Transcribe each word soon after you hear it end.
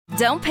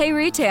Don't pay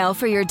retail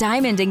for your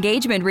diamond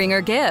engagement ring or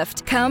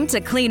gift. Come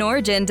to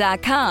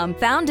CleanOrigin.com.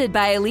 Founded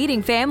by a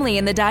leading family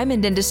in the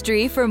diamond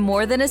industry for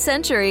more than a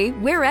century,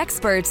 we're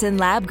experts in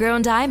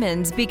lab-grown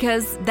diamonds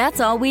because that's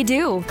all we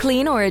do.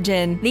 Clean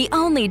Origin, the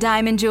only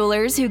diamond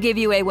jewelers who give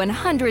you a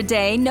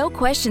 100-day, no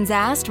questions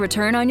asked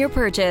return on your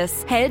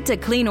purchase. Head to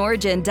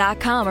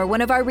CleanOrigin.com or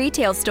one of our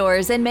retail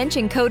stores and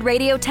mention code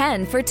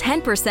Radio10 for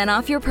 10%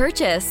 off your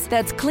purchase.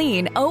 That's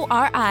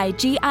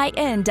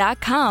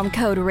CleanOrigin.com,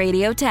 code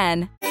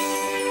Radio10.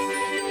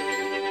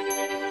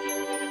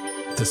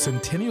 The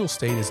Centennial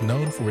State is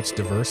known for its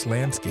diverse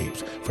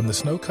landscapes, from the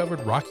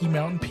snow-covered Rocky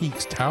Mountain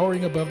peaks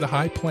towering above the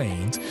high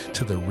plains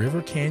to the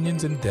river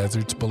canyons and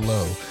deserts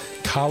below.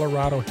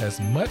 Colorado has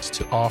much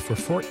to offer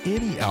for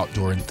any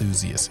outdoor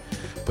enthusiast,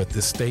 but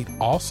the state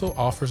also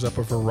offers up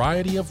a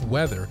variety of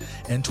weather,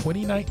 and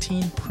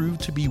 2019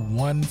 proved to be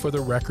one for the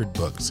record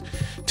books.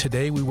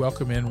 Today we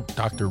welcome in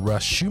Dr.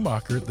 Russ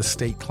Schumacher, the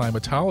state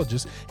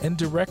climatologist and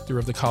director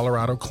of the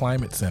Colorado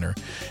Climate Center,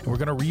 and we're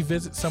going to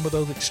revisit some of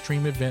those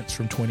extreme events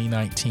from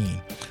 2019.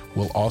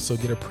 We'll also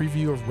get a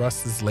preview of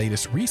Russ's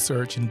latest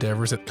research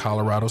endeavors at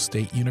Colorado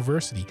State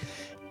University.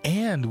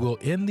 And we'll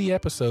end the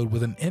episode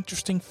with an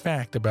interesting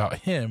fact about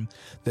him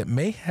that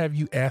may have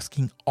you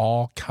asking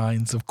all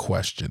kinds of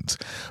questions.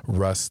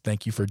 Russ,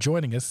 thank you for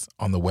joining us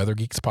on the Weather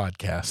Geeks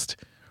podcast.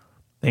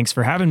 Thanks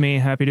for having me.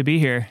 Happy to be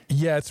here.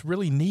 Yeah, it's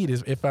really neat.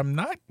 If I'm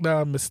not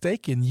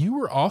mistaken, you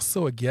were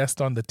also a guest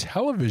on the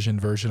television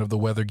version of the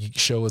Weather Geek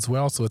show as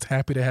well. So it's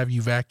happy to have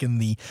you back in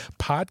the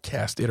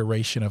podcast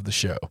iteration of the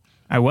show.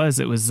 I was.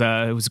 It was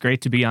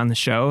great to be on the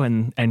show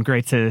and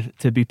great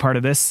to be part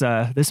of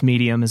this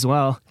medium as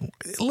well.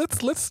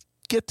 Let's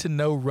get to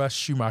know Russ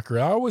Schumacher.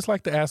 I always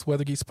like to ask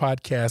Weather Geeks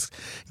podcast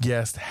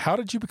guests, how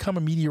did you become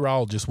a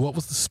meteorologist? What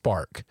was the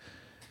spark?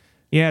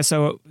 Yeah,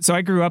 so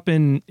I grew up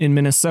in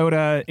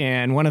Minnesota,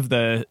 and one of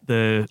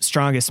the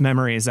strongest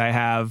memories I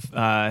have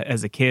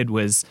as a kid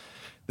was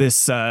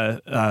this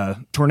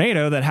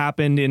tornado that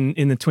happened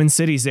in the Twin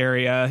Cities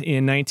area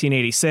in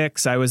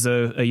 1986. I was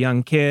a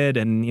young kid,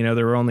 and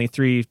there were only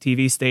 3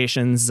 TV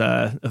stations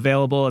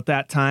available at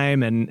that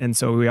time, and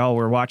so we all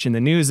were watching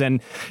the news,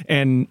 and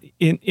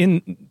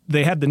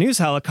they had the news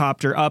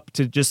helicopter up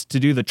to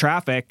do the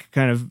traffic,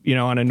 kind of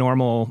on a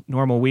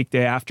normal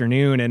weekday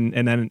afternoon,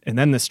 and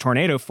then this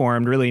tornado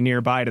formed really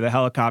nearby to the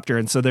helicopter,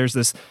 and so there's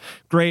this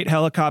great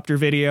helicopter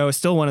video,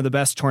 still one of the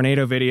best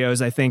tornado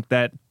videos I think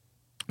that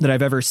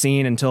I've ever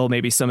seen, until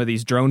maybe some of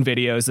these drone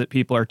videos that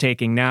people are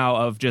taking now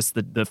of just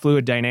the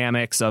fluid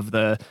dynamics of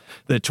the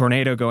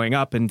tornado going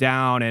up and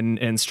down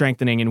and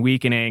strengthening and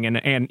weakening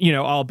and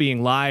all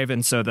being live.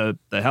 And so the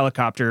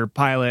helicopter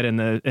pilot and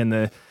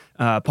the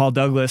Paul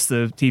Douglas,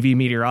 the TV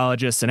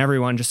meteorologist, and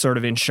everyone just sort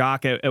of in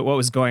shock at what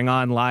was going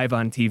on live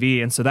on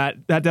TV. And so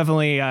that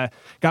definitely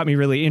got me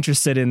really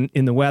interested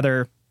in the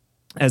weather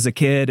as a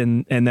kid,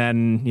 and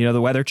then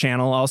the Weather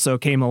Channel also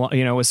came along,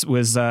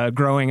 was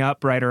growing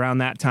up right around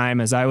that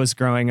time as I was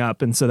growing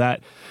up, and so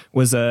that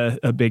was a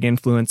big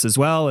influence as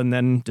well. And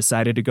then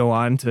decided to go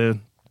on to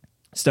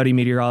study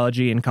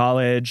meteorology in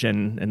college,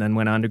 and then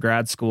went on to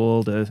grad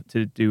school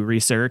to do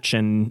research,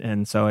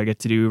 and so I get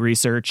to do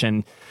research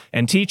and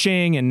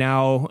teaching, and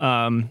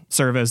now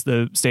serve as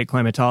the state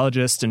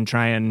climatologist and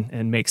try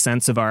and make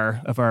sense of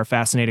our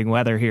fascinating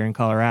weather here in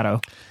Colorado.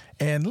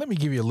 And let me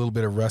give you a little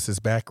bit of Russ's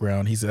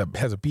background. He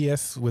has a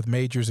BS with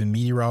majors in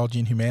meteorology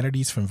and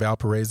humanities from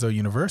Valparaiso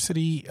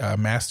University, a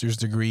master's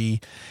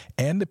degree,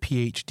 and a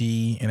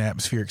PhD in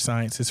atmospheric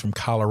sciences from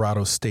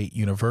Colorado State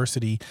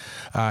University.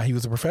 He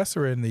was a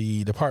professor in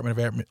the Department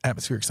of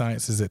Atmospheric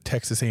Sciences at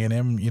Texas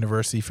A&M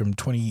University from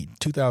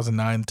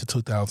 2009 to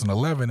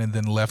 2011, and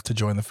then left to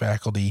join the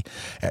faculty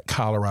at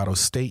Colorado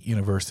State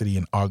University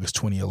in August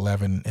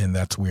 2011, and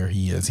that's where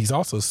he is. He's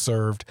also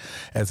served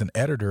as an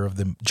editor of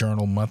the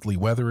journal Monthly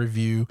Weather Review.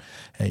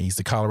 He's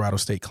the Colorado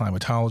State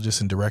climatologist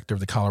and director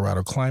of the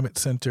Colorado Climate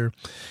Center,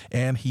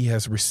 and he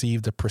has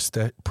received a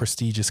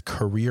prestigious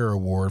career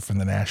award from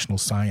the National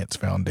Science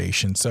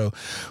Foundation. So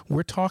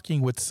we're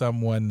talking with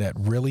someone that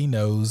really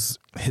knows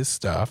his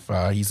stuff.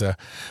 He's a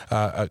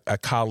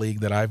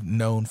colleague that I've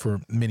known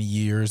for many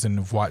years and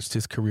have watched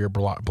his career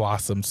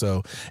blossom.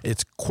 So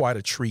it's quite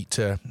a treat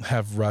to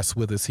have Russ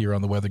with us here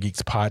on the Weather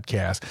Geeks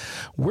podcast.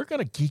 We're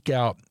going to geek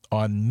out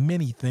on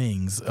many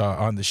things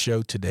on the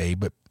show today,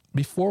 but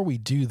before we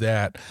do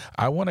that,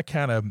 I want to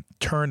kind of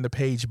turn the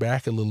page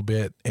back a little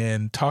bit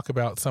and talk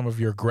about some of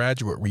your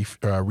graduate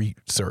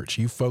research.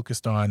 You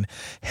focused on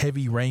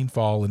heavy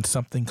rainfall and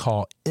something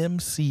called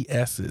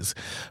MCSs.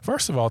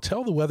 First of all,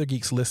 tell the Weather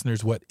Geeks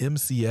listeners what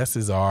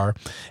MCSs are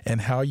and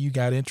how you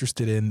got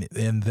interested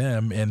in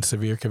them and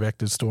severe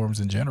convective storms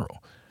in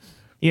general.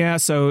 Yeah,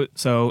 so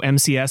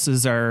MCSs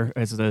is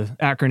the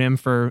acronym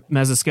for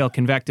mesoscale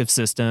convective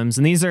systems,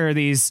 and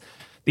these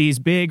these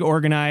big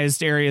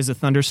organized areas of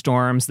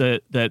thunderstorms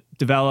that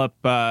develop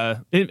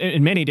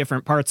in many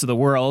different parts of the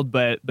world,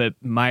 but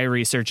my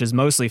research is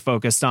mostly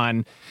focused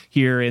on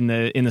here in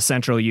the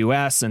central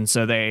U.S. And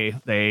so they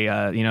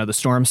the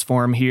storms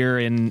form here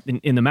in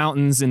the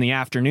mountains in the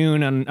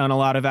afternoon on a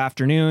lot of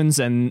afternoons,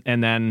 and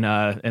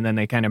then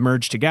they kind of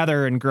merge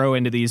together and grow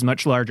into these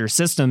much larger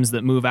systems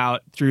that move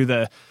out through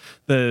the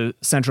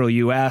central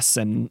U.S.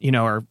 and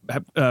are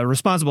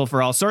responsible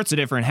for all sorts of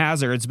different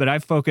hazards. But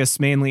I've focused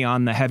mainly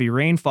on the heavy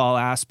rainfall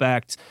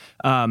aspect,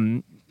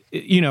 and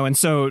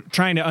so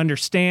trying to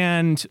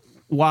understand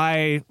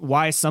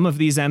why some of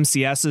these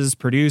MCSs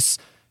produce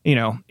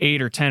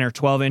 8 or 10 or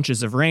 12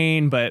 inches of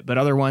rain, but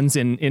other ones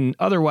in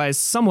otherwise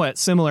somewhat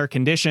similar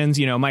conditions,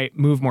 might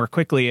move more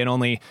quickly and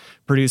only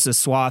produce a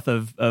swath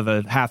of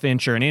a half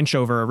inch or an inch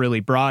over a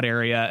really broad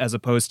area, as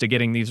opposed to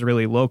getting these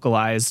really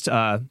localized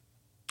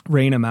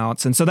rain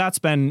amounts. And so that's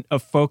been a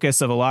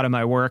focus of a lot of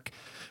my work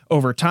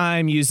over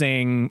time,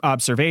 using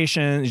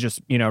observations, just,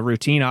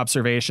 routine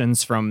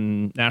observations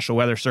from National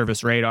Weather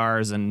Service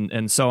radars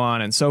and so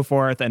on and so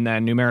forth, and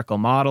then numerical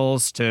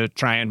models to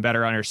try and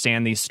better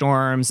understand these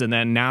storms. And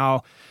then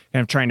now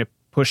kind of trying to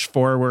push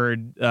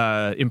forward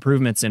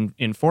improvements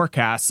in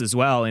forecasts as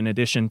well, in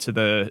addition to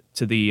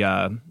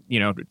the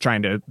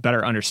trying to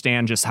better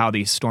understand just how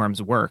these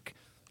storms work.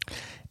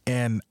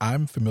 And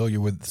I'm familiar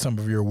with some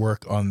of your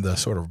work on the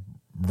sort of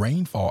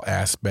rainfall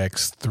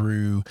aspects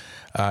through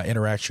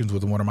interactions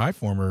with one of my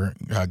former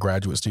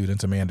graduate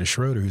students, Amanda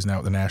Schroeder, who's now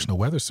at the National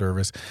Weather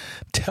Service.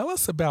 Tell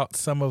us about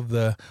some of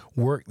the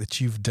work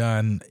that you've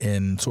done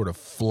in sort of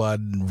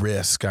flood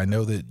risk. I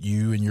know that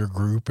you and your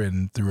group,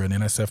 and through an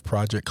NSF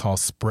project called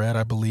SPREAD,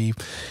 I believe,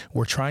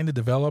 were trying to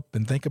develop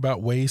and think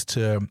about ways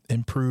to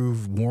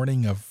improve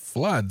warning of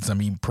floods. I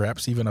mean,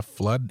 perhaps even a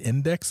flood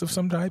index of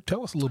some type.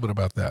 Tell us a little bit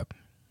about that.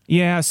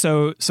 Yeah,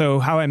 so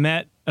how I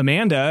met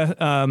Amanda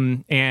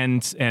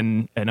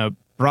and a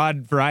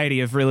broad variety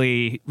of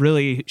really,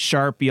 really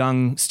sharp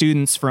young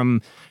students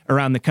from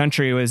around the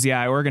country was,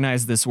 I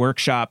organized this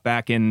workshop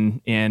back in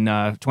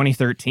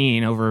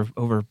 2013,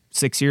 over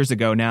 6 years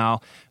ago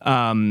now,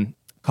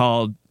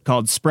 called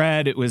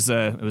SPREAD. It was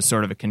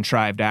sort of a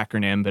contrived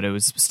acronym, but it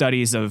was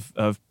studies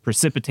of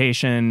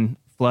precipitation,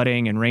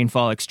 flooding, and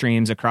rainfall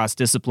extremes across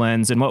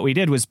disciplines. And what we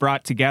did was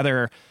brought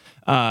together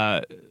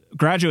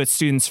graduate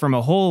students from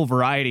a whole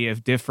variety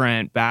of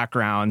different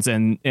backgrounds.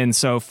 And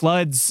so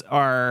floods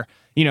are,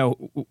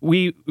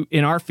 we,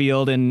 in our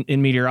field in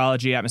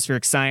meteorology,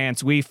 atmospheric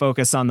science, we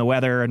focus on the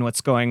weather and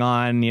what's going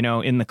on,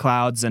 in the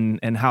clouds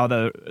and how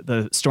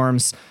the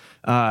storms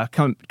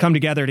come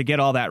together to get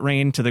all that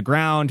rain to the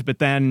ground. But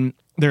then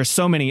there's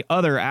so many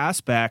other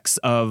aspects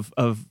of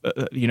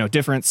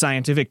different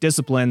scientific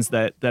disciplines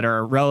that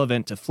are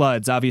relevant to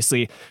floods.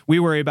 Obviously, we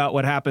worry about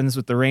what happens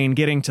with the rain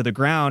getting to the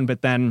ground,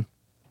 but then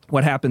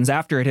what happens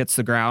after it hits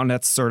the ground,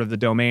 that's sort of the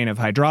domain of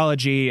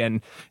hydrology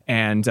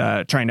and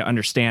trying to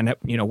understand,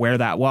 where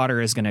that water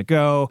is going to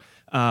go.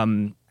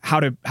 How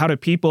do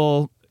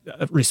people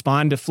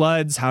respond to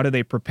floods? How do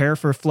they prepare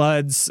for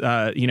floods?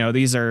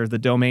 These are the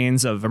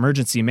domains of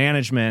emergency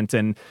management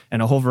and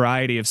a whole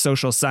variety of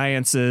social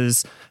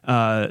sciences.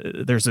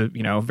 There's a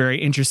very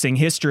interesting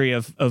history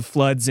of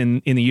floods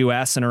in the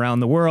U.S. and around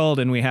the world,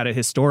 and we had a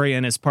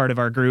historian as part of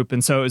our group,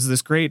 and so it was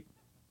this great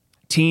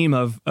team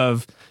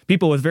of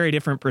people with very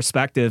different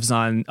perspectives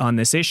on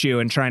this issue,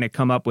 and trying to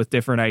come up with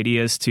different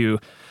ideas to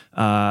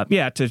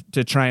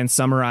try and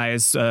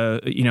summarize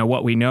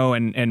what we know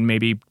and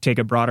maybe take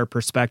a broader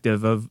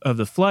perspective of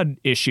the flood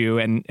issue.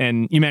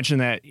 And you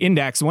mentioned that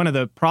index. One of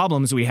the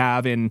problems we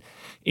have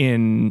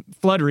in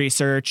flood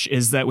research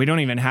is that we don't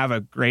even have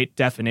a great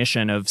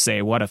definition of,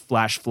 say, what a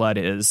flash flood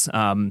is.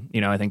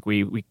 I think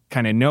we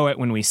kind of know it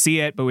when we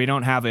see it, but we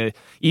don't have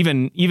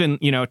even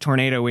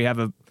tornado. We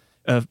have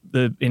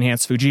the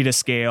enhanced Fujita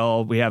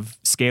scale. We have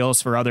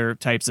scales for other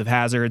types of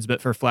hazards,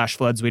 but for flash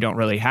floods, we don't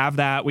really have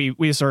that.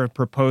 We sort of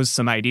proposed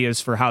some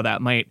ideas for how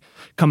that might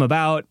come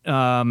about,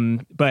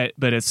 but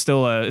it's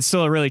still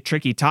a really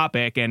tricky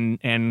topic, and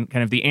kind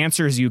of the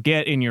answers you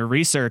get in your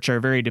research are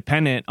very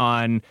dependent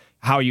on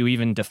how you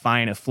even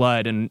define a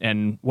flood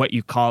and what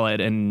you call it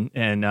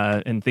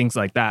and things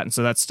like that. And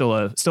so that's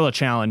still a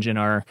challenge in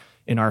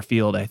our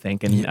field, I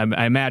think. And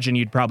I imagine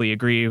you'd probably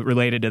agree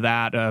related to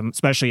that,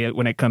 especially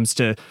when it comes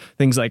to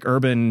things like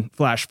urban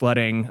flash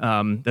flooding.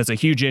 That's a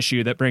huge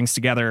issue that brings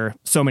together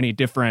so many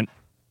different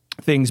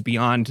things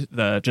beyond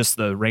just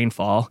the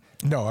rainfall.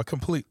 No, I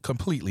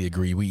completely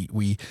agree.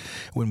 We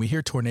when we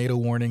hear tornado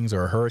warnings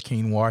or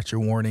hurricane watch or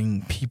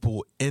warning,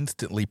 people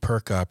instantly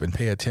perk up and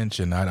pay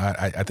attention.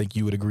 I think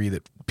you would agree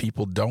that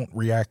people don't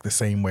react the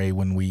same way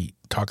when we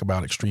talk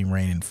about extreme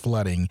rain and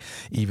flooding,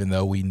 even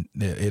though in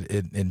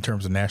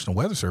terms of National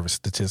Weather Service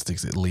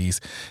statistics, at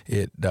least,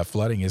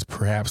 flooding is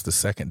perhaps the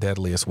second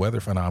deadliest weather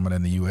phenomenon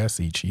in the U.S.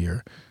 each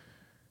year.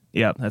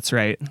 Yeah, that's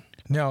right.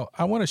 Now,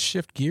 I want to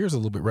shift gears a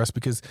little bit, Russ,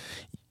 because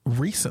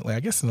recently, I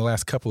guess in the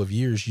last couple of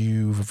years,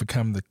 you've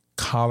become the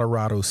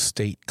Colorado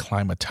state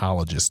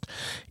climatologist.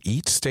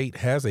 Each state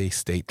has a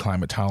state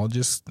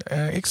climatologist.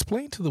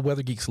 Explain to the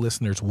Weather Geeks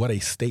listeners what a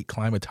state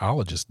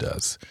climatologist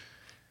does.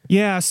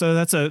 Yeah, so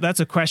that's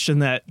a question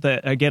that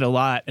I get a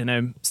lot, and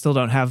I still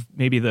don't have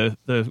maybe the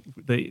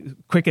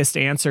quickest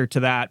answer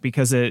to that,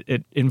 because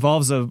it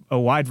involves a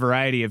wide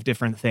variety of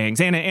different things,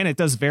 and it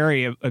does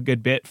vary a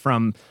good bit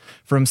from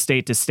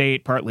state to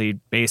state, partly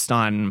based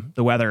on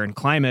the weather and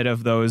climate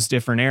of those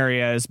different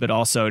areas, but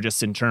also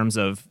just in terms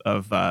of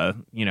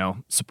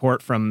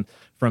support from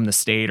the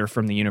state or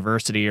from the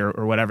university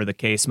or whatever the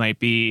case might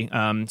be.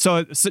 So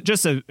it's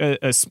just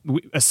a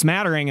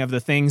smattering of the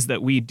things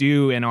that we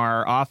do in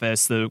our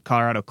office, the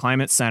Colorado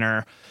Climate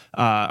Center,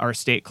 our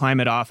state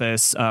climate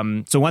office.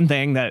 So one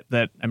thing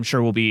that I'm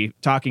sure we'll be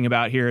talking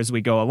about here as we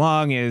go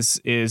along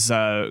is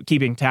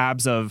keeping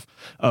tabs of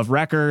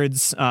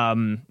records,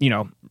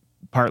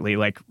 partly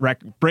like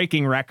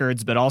breaking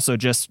records, but also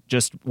just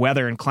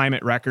weather and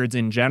climate records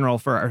in general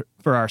for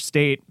our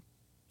state.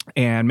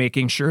 And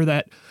making sure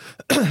that,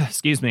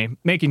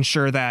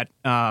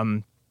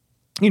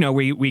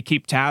 we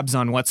keep tabs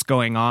on what's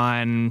going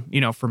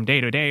on, from day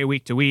to day,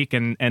 week to week,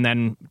 and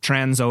then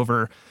trends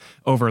over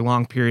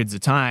long periods of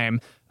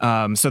time.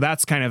 So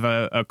that's kind of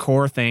a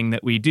core thing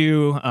that we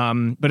do.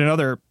 But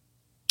another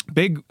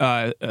big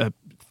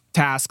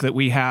task that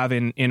we have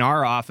in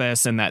our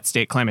office, and that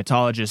state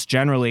climatologists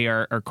generally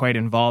are quite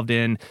involved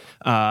in,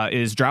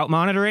 is drought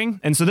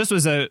monitoring. And so this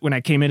was when I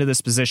came into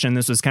this position,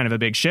 this was kind of a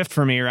big shift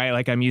for me, right?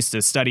 Like, I'm used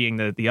to studying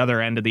the other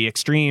end of the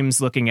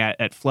extremes, looking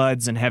at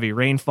floods and heavy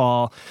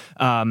rainfall,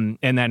 and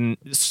then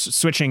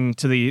switching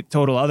to the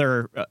total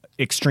other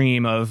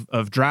extreme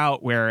of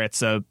drought, where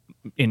it's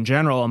in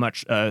general a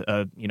much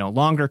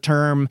longer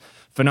term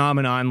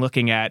phenomenon,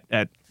 looking at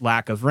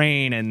lack of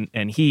rain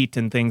and heat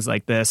and things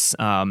like this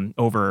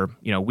over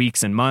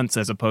weeks and months,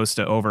 as opposed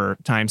to over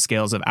time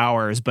scales of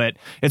hours. But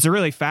it's a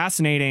really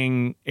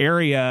fascinating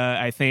area,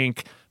 I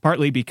think,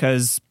 partly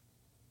because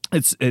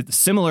it's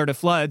similar to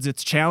floods.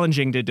 It's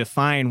challenging to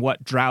define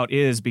what drought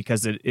is,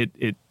 because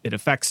it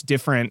affects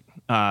different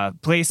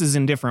places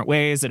in different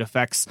ways. It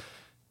affects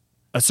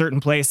a certain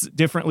place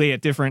differently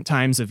at different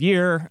times of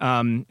year.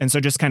 And so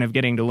just kind of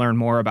getting to learn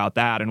more about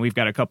that. And we've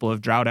got a couple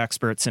of drought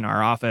experts in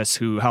our office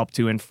who help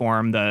to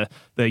inform the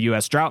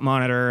U.S. Drought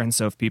Monitor. And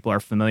so if people are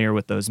familiar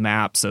with those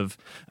maps of,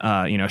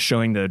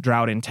 showing the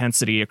drought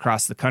intensity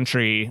across the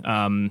country,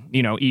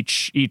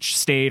 each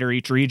state or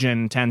each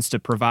region tends to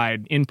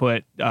provide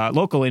input,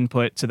 local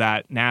input to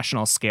that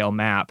national scale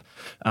map.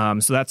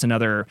 So that's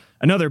another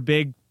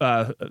big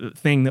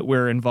thing that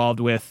we're involved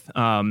with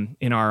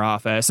in our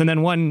office. And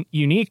then one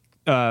unique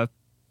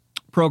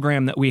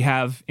program that we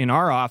have in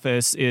our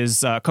office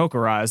is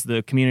COCORAS,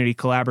 the Community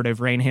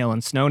Collaborative Rain, Hail,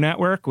 and Snow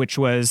Network, which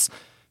was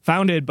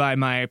founded by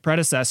my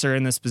predecessor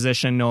in this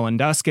position, Nolan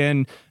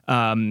Duskin,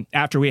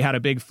 after we had a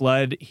big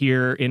flood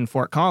here in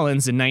Fort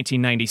Collins in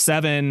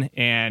 1997.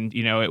 And,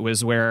 it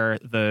was where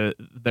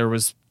there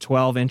was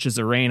 12 inches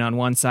of rain on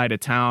one side of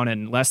town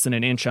and less than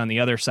an inch on the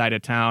other side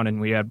of town. And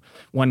we had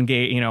one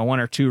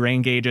or two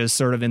rain gauges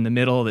sort of in the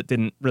middle that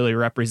didn't really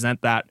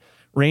represent that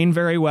rain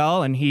very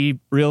well. And he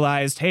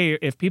realized, hey,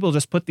 if people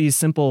just put these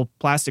simple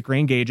plastic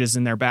rain gauges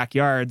in their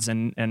backyards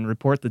and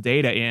report the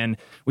data in,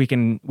 we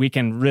can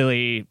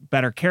really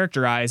better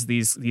characterize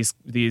these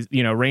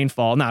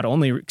rainfall, not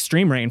only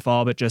extreme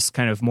rainfall, but just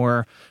kind of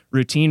more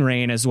routine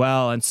rain as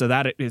well. And so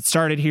that it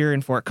started here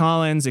in Fort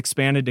Collins,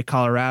 expanded to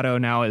Colorado,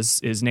 now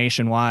is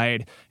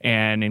nationwide,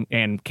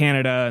 and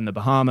Canada and the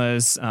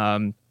Bahamas.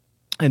 And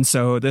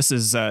so this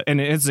is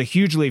and it's a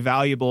hugely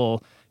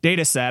valuable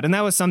data set. And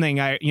that was something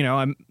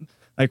I'm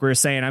like we were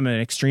saying, I'm an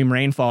extreme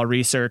rainfall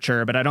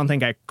researcher, but I don't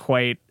think I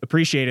quite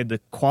appreciated the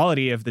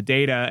quality of the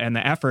data and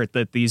the effort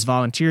that these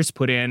volunteers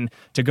put in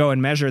to go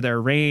and measure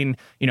their rain,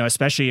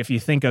 especially if you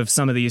think of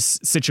some of these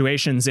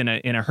situations in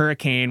a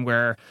hurricane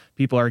where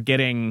people are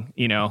getting,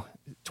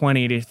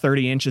 20 to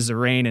 30 inches of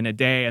rain in a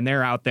day, and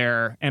they're out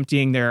there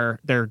emptying their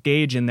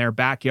gauge in their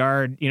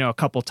backyard, a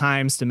couple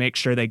times to make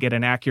sure they get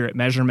an accurate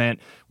measurement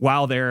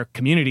while their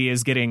community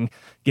is getting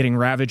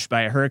ravaged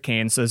by a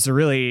hurricane. So it's a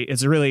really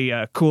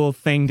cool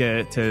thing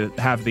to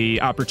have the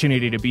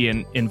opportunity to be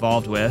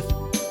involved with.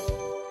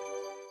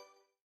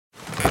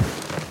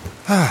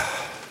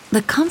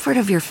 The comfort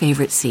of your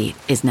favorite seat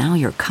is now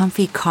your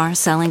comfy car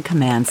selling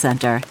command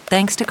center,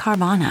 thanks to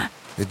Carvana.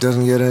 It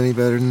doesn't get any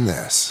better than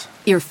this.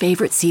 Your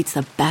favorite seat's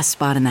the best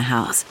spot in the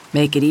house.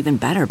 Make it even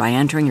better by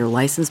entering your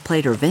license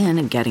plate or VIN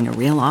and getting a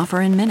real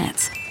offer in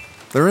minutes.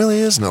 There really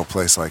is no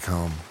place like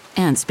home.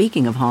 And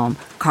speaking of home,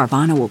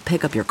 Carvana will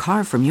pick up your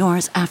car from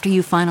yours after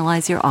you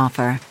finalize your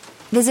offer.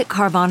 Visit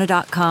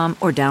Carvana.com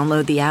or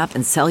download the app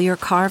and sell your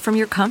car from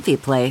your comfy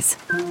place.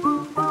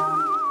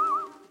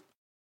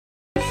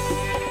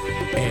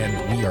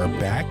 And We are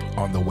back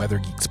on the Weather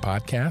Geeks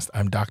podcast.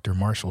 I'm Dr.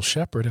 Marshall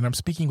Shepard, and I'm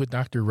speaking with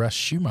Dr. Russ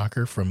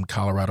Schumacher from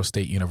Colorado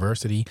State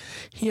University.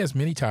 He has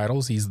many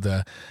titles. He's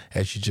the,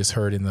 as you just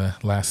heard in the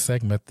last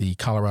segment, the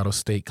Colorado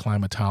State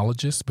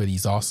climatologist, but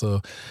he's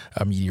also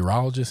a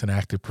meteorologist, an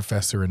active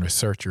professor and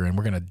researcher, and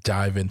we're going to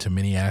dive into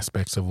many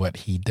aspects of what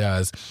he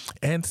does.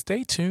 And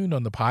stay tuned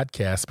on the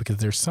podcast because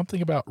there's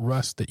something about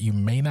Russ that you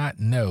may not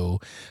know,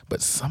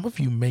 but some of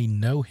you may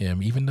know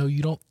him, even though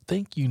you don't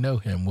think you know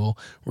him. We'll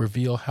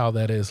reveal how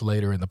that is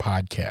later in the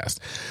podcast.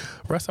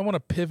 Russ, I want to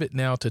pivot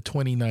now to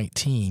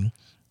 2019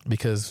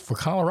 because for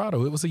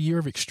Colorado, it was a year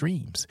of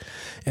extremes.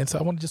 And so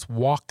I want to just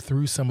walk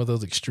through some of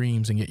those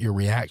extremes and get your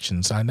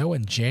reactions. I know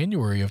in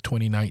January of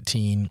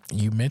 2019,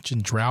 you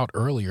mentioned drought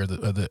earlier.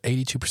 The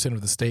 82%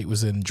 of the state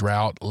was in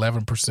drought,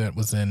 11%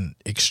 was in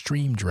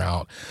extreme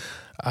drought.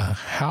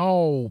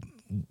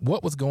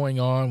 What was going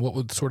on? What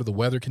were sort of the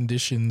weather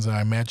conditions?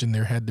 I imagine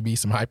there had to be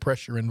some high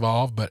pressure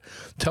involved, but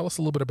tell us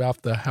a little bit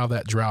about how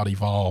that drought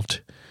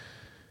evolved.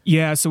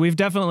 Yeah, so we've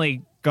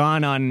definitely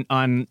gone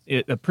on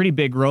a pretty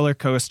big roller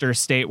coaster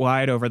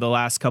statewide over the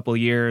last couple of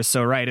years.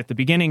 So right at the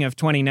beginning of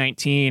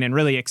 2019 and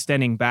really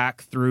extending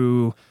back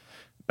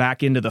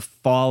into the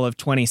fall of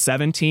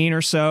 2017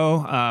 or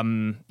so.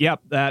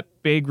 That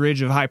big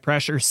ridge of high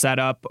pressure set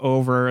up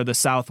over the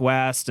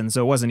Southwest. And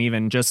so it wasn't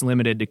even just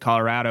limited to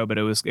Colorado, but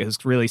it was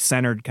really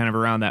centered kind of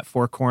around that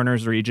Four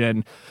Corners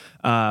region.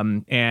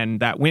 And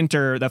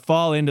that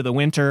fall into the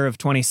winter of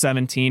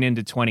 2017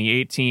 into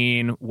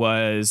 2018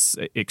 was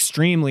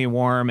extremely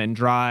warm and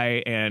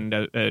dry and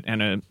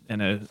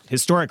a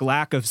historic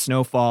lack of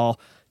snowfall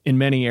in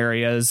many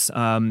areas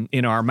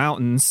in our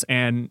mountains,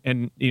 and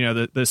you know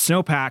the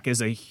snowpack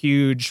is a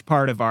huge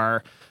part of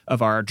our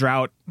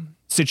drought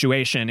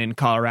situation in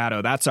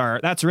Colorado.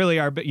 That's really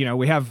our, you know,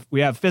 we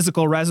have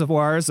physical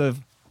reservoirs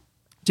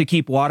to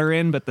keep water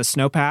in, but the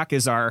snowpack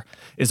is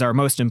our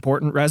most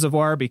important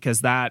reservoir because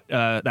that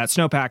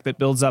snowpack that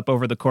builds up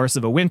over the course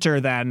of a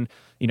winter then,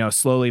 you know,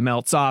 slowly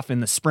melts off in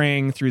the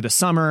spring through the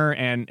summer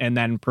and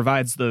then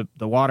provides the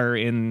water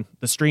in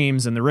the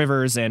streams and the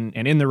rivers and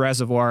in the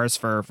reservoirs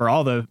for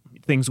all the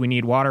things we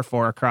need water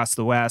for across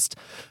the West.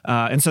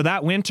 And so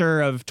that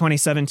winter of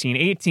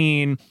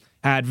 2017-18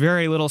 had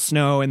very little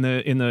snow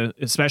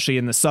especially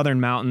in the southern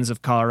mountains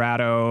of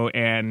Colorado,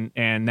 and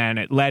then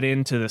it led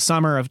into the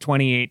summer of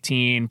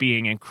 2018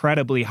 being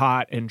incredibly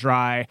hot and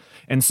dry.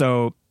 And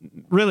so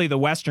really the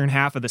western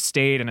half of the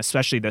state, and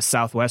especially the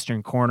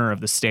southwestern corner of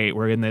the state,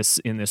 were in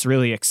this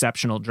really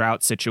exceptional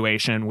drought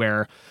situation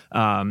where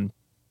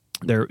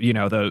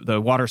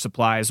the water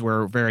supplies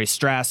were very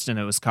stressed, and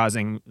it was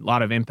causing a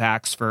lot of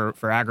impacts for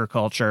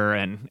agriculture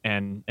and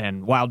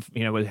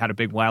we had a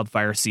big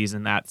wildfire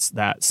season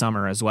that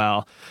summer as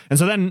well. And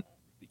so then,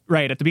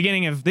 right at the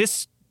beginning of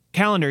this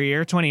calendar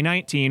year,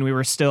 2019, we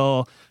were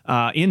still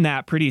in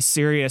that pretty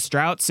serious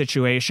drought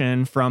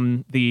situation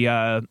from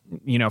the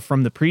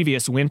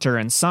previous winter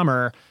and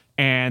summer.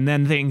 And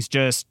then things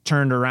just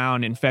turned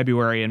around in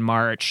February and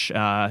March,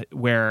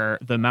 where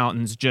the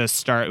mountains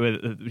just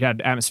we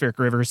had atmospheric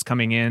rivers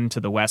coming in to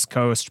the West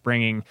Coast,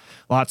 bringing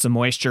lots of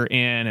moisture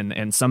in,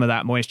 and some of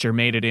that moisture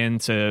made it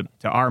into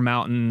our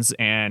mountains.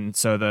 And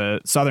so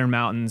the southern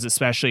mountains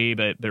especially,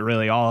 but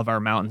really all of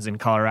our mountains in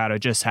Colorado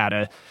just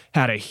had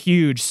a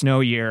huge snow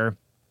year.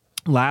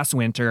 Last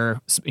winter,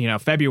 you know,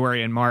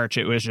 February and March,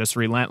 it was just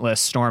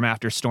relentless storm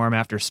after storm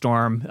after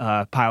storm,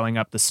 piling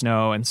up the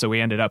snow. And so we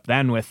ended up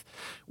then with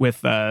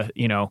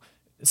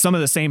some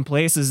of the same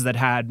places that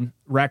had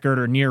record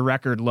or near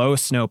record low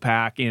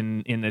snowpack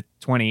in the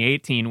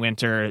 2018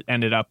 winter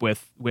ended up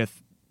with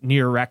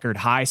near record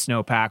high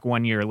snowpack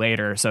 1 year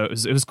later. So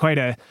it was quite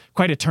a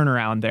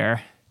turnaround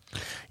there.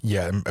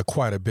 Yeah,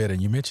 quite a bit.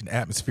 And you mentioned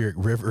atmospheric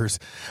rivers.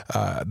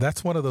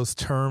 That's one of those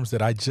terms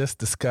that I just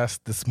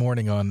discussed this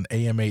morning on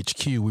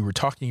AMHQ. We were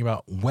talking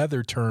about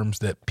weather terms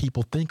that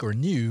people think are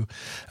new,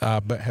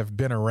 but have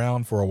been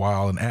around for a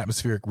while. And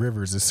atmospheric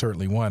rivers is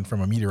certainly one.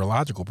 From a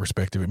meteorological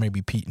perspective, it may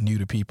be new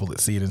to people that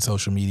see it in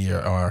social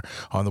media or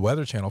on the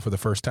Weather Channel for the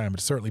first time, but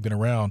it's certainly been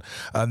around.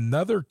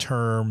 Another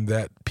term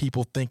that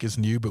people think is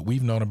new, but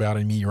we've known about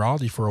in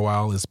meteorology for a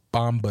while is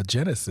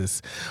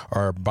bombogenesis,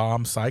 or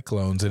bomb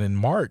cyclones. And in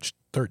March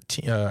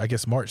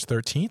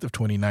 13th of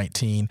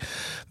 2019,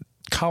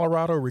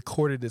 Colorado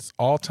recorded its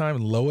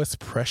all-time lowest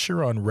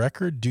pressure on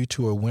record due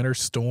to a winter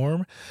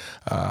storm,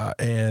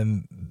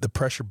 and the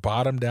pressure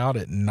bottomed out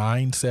at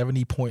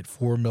 970.4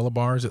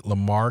 millibars at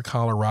Lamar,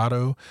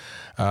 Colorado.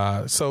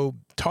 So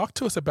talk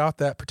to us about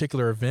that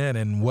particular event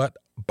and what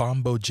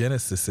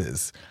bombogenesis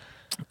is.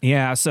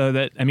 Yeah, so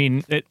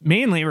it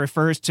mainly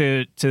refers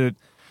to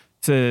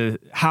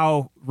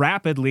how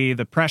rapidly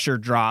the pressure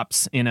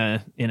drops in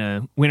a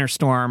winter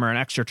storm or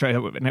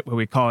what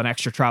we call an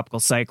extratropical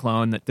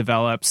cyclone that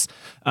develops.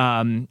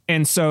 And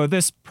so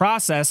this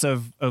process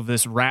of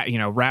this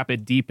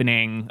rapid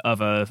deepening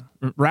of a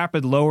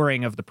rapid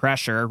lowering of the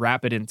pressure,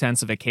 rapid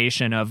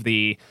intensification of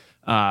the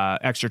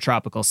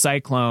extratropical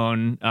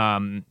cyclone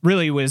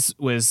really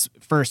was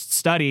first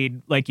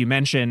studied, like you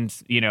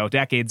mentioned,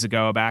 decades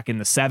ago, back in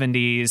the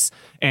 70s,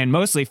 and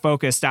mostly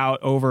focused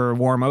out over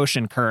warm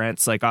ocean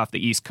currents, like off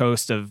the east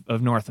coast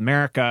of North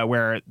America,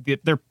 where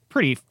they're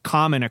pretty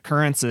common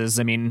occurrences.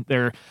 I mean,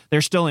 they're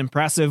still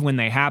impressive when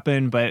they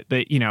happen, but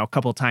a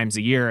couple times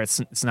a year,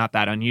 it's not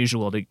that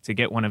unusual to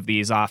get one of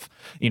these off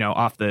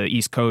the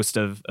east coast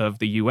of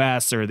the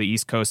U.S. or the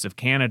east coast of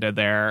Canada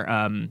there.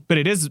 But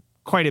it is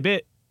quite a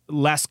bit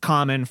less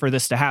common for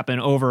this to happen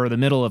over the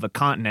middle of a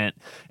continent,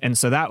 and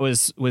so that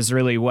was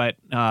really what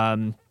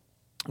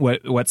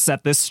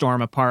set this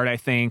storm apart. I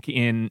think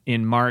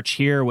in March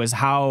here was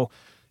how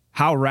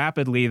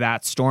rapidly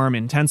that storm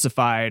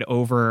intensified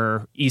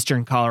over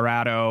eastern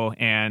Colorado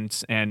and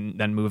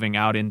then moving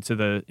out into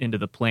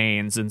the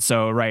plains. And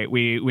so, right,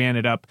 we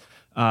ended up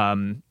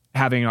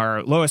having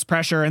our lowest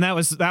pressure, and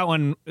that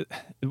one.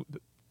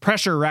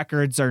 Pressure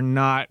records are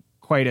not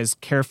quite as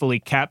carefully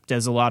kept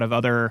as a lot of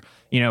other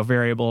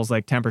variables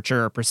like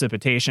temperature or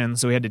precipitation.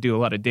 So we had to do a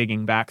lot of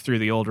digging back through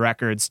the old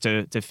records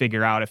to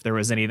figure out if there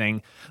was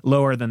anything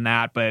lower than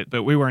that.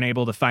 But we weren't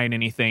able to find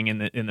anything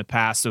in the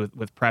past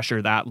with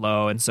pressure that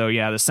low. And so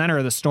the center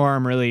of the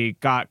storm really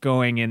got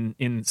going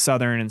in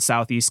southern and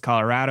southeast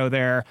Colorado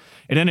there.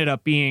 It ended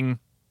up being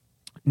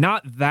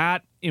not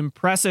that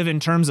impressive in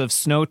terms of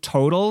snow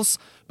totals,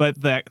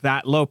 but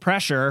that low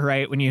pressure,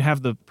 right? When you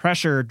have the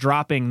pressure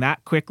dropping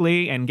that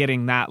quickly and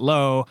getting that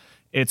low,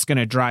 it's going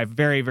to drive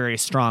very, very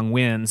strong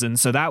winds. And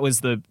so that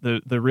was the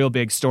real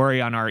big story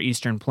on our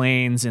eastern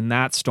plains in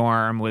that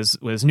storm was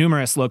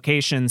numerous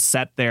locations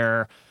set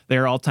their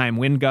all-time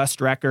wind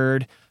gust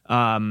record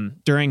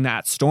during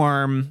that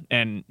storm.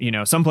 And,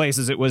 some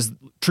places it was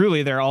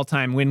truly their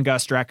all-time wind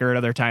gust record.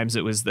 Other times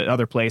it was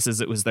other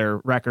places it was their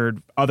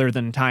record, other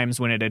than times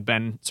when it had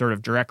been sort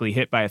of directly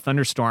hit by a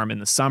thunderstorm in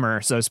the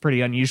summer. So it's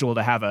pretty unusual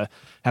to have a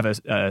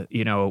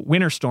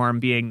winter storm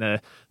being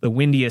the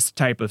windiest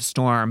type of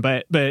storm.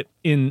 But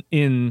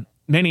in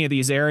many of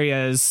these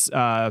areas,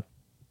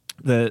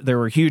 there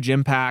were huge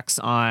impacts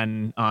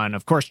on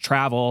of course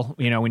travel.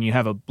 When you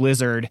have a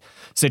blizzard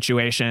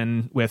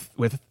situation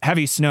with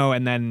heavy snow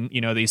and then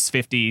these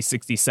 50,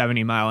 60,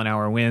 70 mile an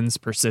hour winds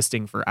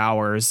persisting for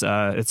hours,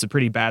 it's a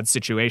pretty bad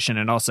situation,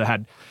 and also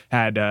had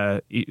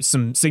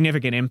some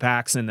significant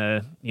impacts in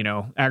the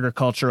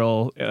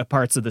agricultural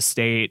parts of the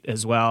state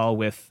as well,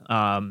 with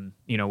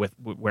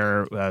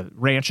where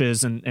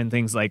ranches and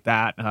things like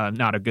that.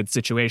 Not a good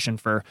situation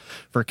for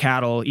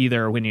cattle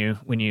either when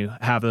you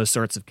have those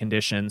sorts of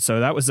conditions. So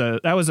that was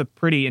a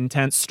pretty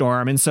intense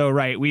storm. And so,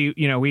 right,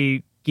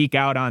 we geek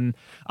out on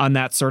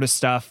that sort of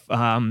stuff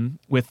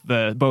with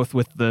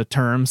the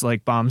terms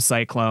like bomb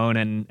cyclone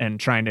and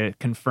trying to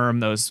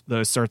confirm those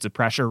sorts of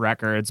pressure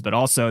records, but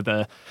also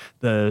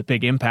the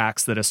big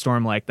impacts that a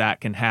storm like that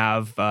can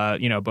have,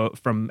 both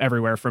from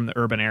everywhere from the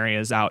urban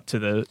areas out to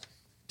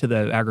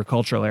the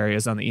agricultural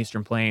areas on the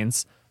eastern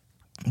plains.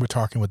 We're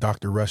talking with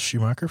Dr. Russ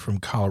Schumacher from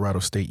Colorado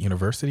State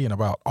University and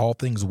about all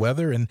things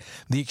weather and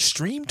the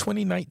extreme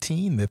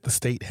 2019 that the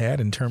state had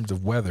in terms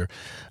of weather.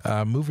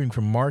 Moving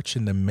from March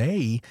into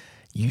May,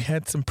 you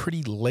had some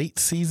pretty late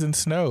season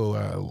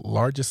snow,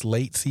 largest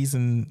late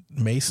season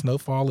May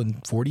snowfall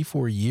in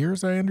 44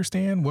 years, I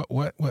understand.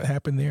 What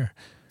happened there?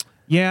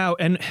 Yeah,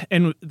 and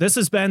this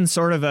has been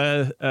sort of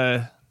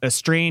a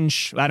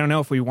strange, I don't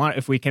know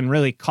if we can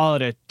really call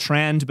it a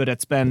trend, but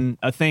it's been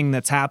a thing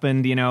that's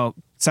happened,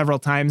 several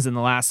times in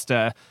the last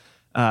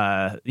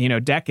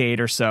decade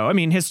or so. I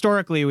mean,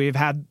 historically we've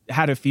had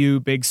a few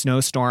big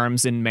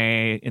snowstorms in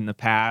May in the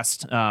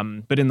past,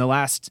 but in the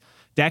last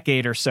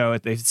decade or so,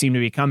 they seem to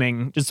be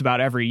coming just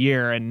about every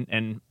year,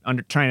 and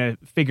trying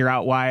to figure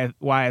out why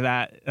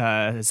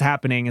that is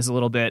happening is a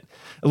little bit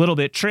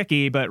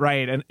tricky. But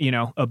right, and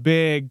a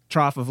big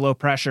trough of low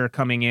pressure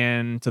coming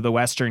in to the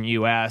western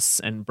U.S.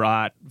 and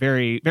brought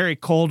very, very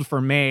cold for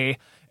May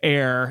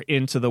air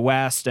into the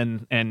west,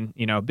 and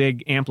a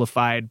big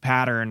amplified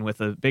pattern with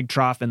a big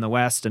trough in the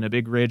west and a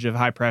big ridge of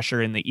high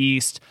pressure in the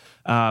east.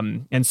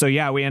 And so,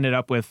 we ended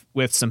up with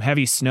some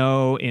heavy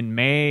snow in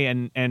May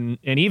and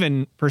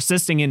even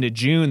persisting into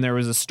June. There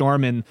was a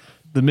storm in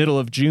the middle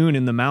of June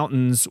in the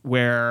mountains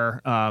where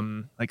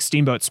like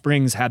Steamboat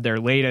Springs had their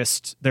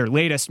latest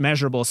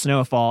measurable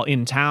snowfall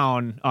in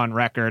town on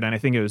record. And I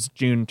think it was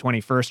June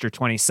 21st or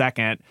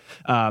 22nd.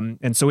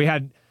 And so we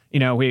had,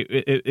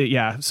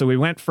 so we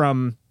went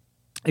from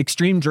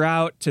extreme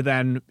drought to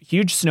then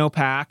huge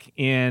snowpack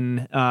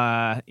in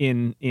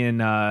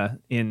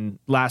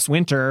last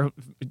winter,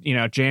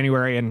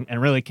 January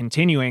and really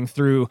continuing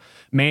through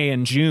May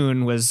and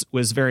June was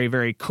very,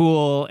 very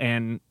cool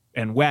and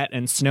wet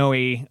and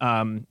snowy,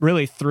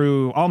 really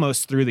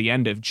almost through the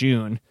end of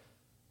June.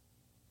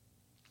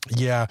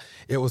 Yeah,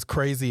 it was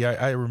crazy.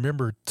 I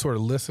remember sort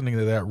of listening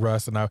to that,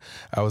 Russ, and I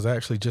was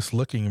actually just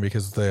looking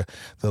because the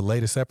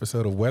latest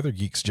episode of Weather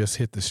Geeks just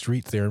hit the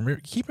streets there.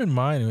 And keep in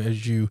mind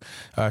as you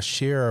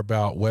share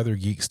about Weather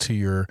Geeks to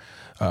your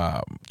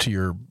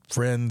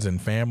friends and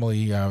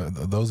family,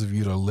 those of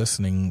you that are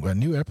listening,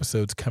 new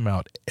episodes come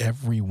out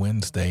every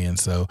Wednesday. And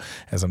so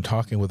as I'm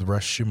talking with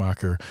Russ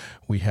Schumacher,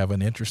 we have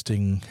an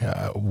interesting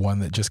one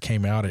that just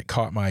came out. It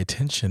caught my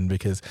attention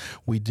because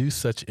we do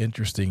such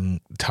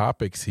interesting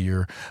topics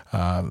here.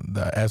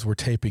 As we're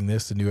taping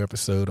this, the new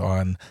episode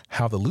on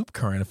how the loop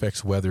current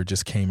affects weather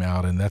just came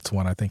out. And that's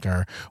one I think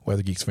our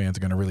Weather Geeks fans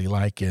are going to really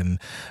like. And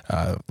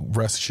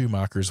Russ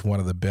Schumacher is one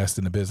of the best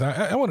in the business.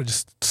 I want to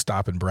just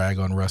stop and brag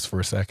on Russ for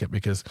a second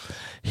because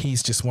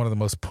he's just one of the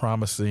most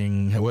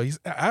promising. Well,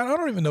 I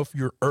don't even know if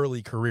your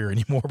early career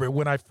anymore, but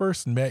when I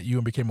first met you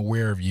and became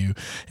aware of you,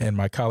 and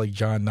my colleague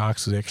John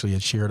Knox, who actually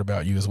had shared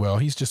about you as well,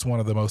 he's just one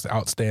of the most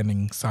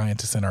outstanding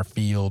scientists in our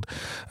field,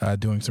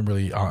 doing some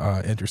really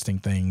interesting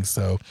things.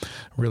 So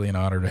really an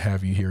honor to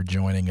have you here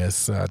joining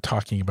us,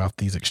 talking about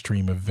these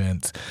extreme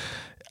events.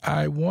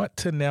 I want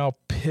to now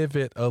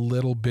pivot a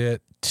little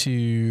bit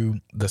to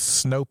the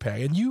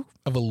snowpack, and you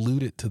have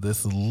alluded to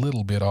this a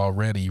little bit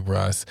already,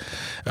 Russ.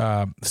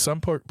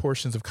 Some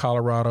portions of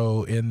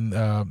Colorado in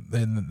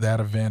that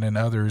event and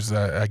others,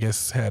 I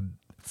guess, had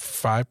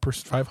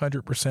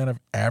 500% of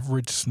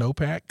average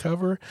snowpack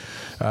cover.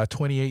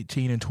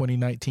 2018 and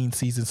 2019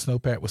 season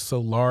snowpack was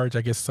so large,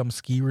 I guess some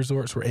ski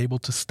resorts were able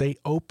to stay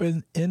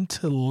open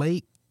into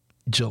late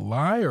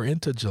July or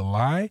into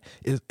July.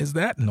 Is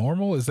that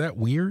normal? Is that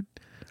weird?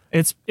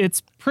 It's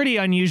pretty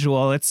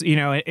unusual. It's,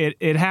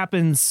 it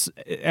happens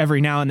every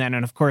now and then.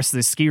 And of course,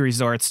 the ski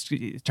resorts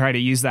try to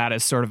use that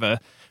as sort of a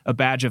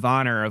badge of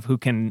honor of who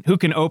can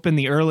open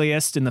the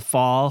earliest in the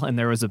fall. And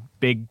there was a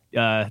big,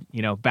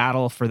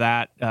 battle for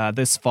that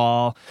this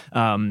fall.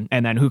 And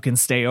then who can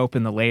stay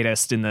open the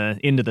latest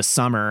into the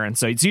summer. And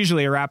so it's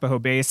usually Arapahoe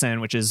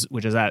Basin, which is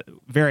at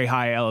very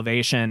high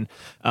elevation,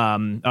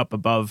 up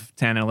above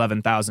 10 and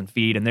 11,000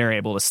 feet. And they're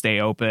able to stay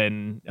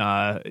open.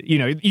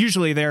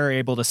 Usually they're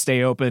able to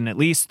stay open at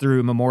least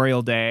through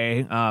Memorial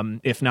Day,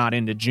 if not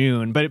into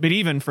June. But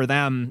even for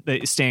them,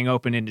 staying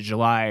open into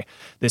July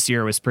this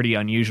year was pretty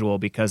unusual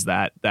because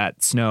that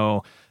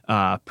snow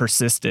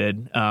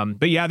persisted.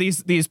 But yeah,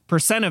 these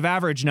percent of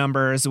average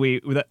numbers,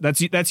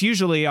 that's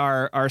usually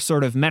our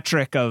sort of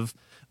metric of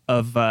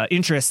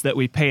interest that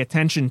we pay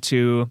attention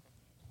to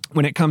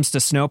when it comes to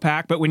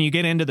snowpack. But when you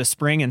get into the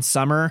spring and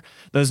summer,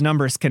 those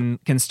numbers can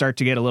start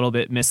to get a little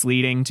bit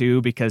misleading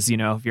too, because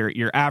if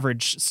your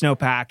average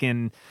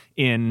snowpack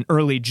in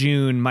early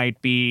June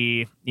might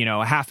be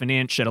a half an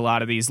inch at a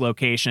lot of these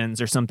locations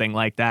or something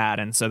like that.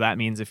 And so that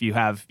means if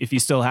you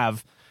still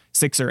have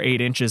 6 or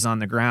 8 inches on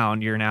the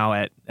ground, you're now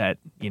at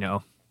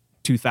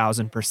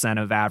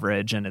 2,000% of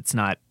average, and it's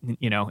not,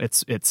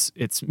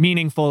 it's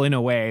meaningful in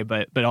a way,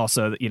 but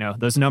also,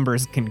 those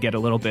numbers can get a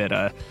little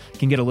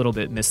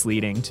bit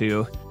misleading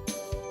too.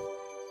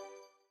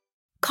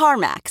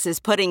 CarMax is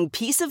putting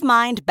peace of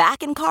mind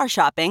back in car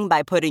shopping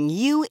by putting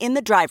you in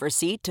the driver's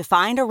seat to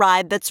find a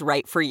ride that's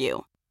right for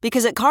you.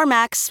 Because at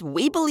CarMax,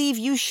 we believe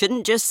you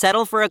shouldn't just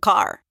settle for a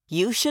car.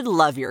 You should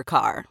love your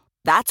car.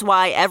 That's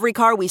why every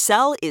car we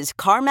sell is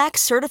CarMax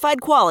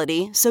certified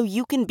quality, so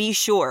you can be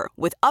sure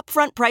with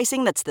upfront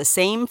pricing that's the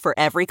same for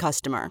every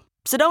customer.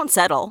 So don't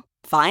settle.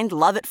 Find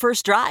love at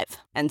first drive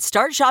and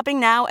start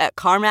shopping now at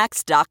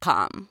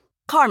CarMax.com.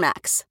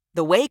 CarMax,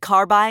 the way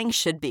car buying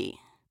should be.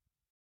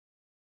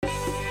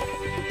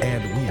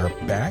 And we are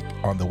back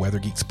on the Weather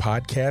Geeks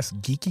podcast,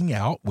 geeking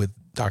out with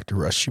Dr.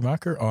 Russ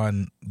Schumacher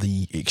on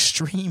the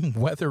extreme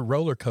weather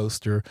roller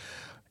coaster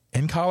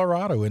in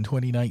Colorado in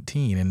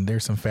 2019. And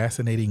there's some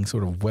fascinating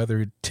sort of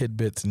weather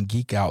tidbits and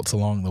geek outs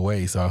along the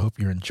way. So I hope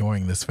you're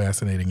enjoying this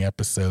fascinating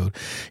episode.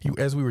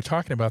 As we were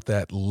talking about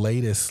that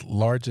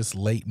largest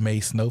late May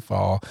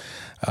snowfall,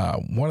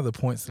 one of the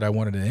points that I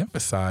wanted to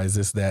emphasize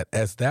is that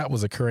as that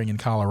was occurring in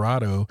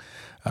Colorado,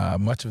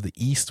 much of the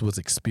East was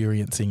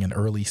experiencing an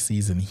early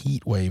season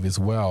heat wave as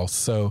well.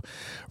 So,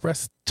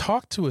 Russ,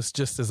 talk to us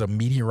just as a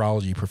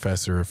meteorology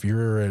professor. If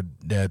you're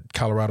at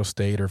Colorado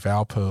State or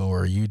Valpo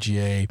or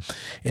UGA,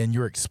 and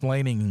you're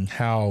explaining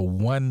how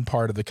one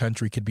part of the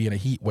country could be in a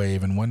heat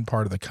wave and one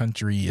part of the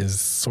country is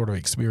sort of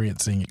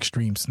experiencing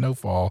extreme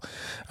snowfall,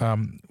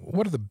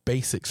 what are the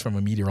basics from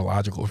a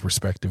meteorological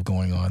perspective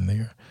going on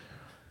there?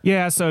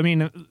 Yeah, so I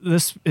mean,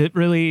 it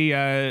really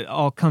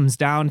all comes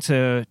down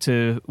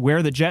to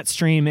where the jet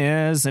stream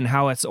is and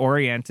how it's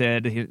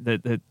oriented.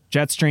 The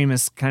jet stream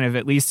is kind of,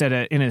 at least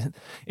in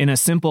a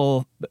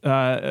simple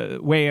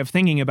way of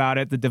thinking about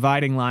it, the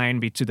dividing line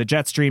to the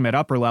jet stream at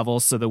upper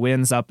levels. So the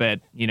winds up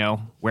at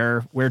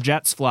where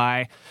jets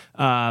fly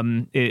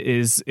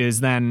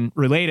is then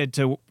related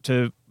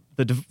to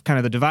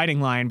the dividing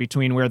line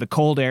between where the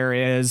cold air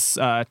is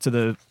to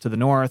the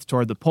north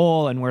toward the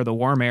pole and where the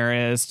warm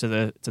air is to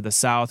the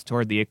south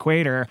toward the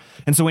equator.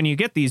 And so when you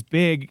get these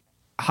big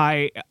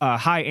high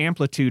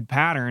amplitude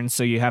patterns,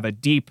 so you have a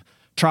deep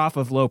trough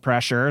of low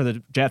pressure,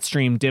 the jet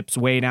stream dips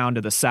way down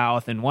to the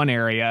south in one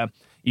area,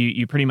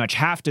 you pretty much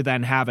have to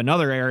then have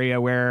another area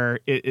where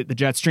the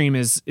jet stream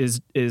is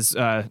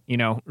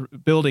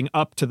building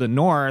up to the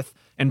north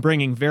and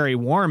bringing very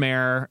warm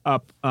air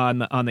up on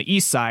the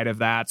east side of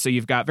that. So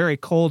you've got very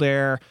cold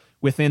air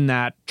within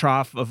that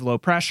trough of low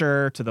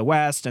pressure to the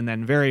west, and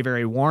then very,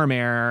 very warm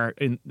air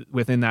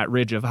within that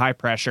ridge of high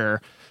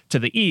pressure to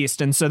the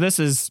east. And so this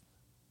is,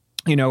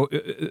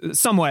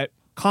 somewhat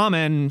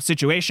common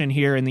situation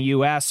here in the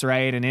U.S.,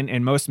 right? And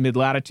in most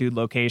mid-latitude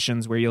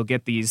locations where you'll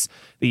get these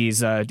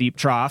deep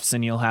troughs,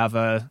 and you'll have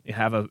a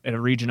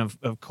region of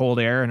cold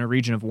air and a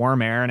region of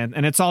warm air,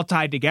 and it's all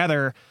tied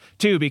together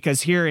too.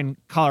 Because here in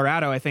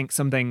Colorado, I think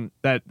something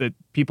that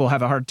people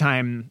have a hard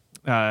time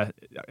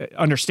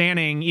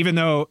understanding, even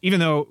though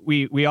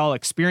we all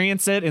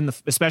experience it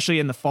especially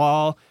in the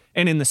fall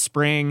and in the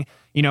spring,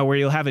 where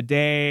you'll have a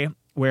day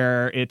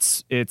where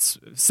it's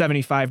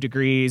 75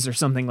 degrees or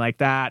something like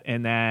that,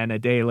 and then a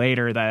day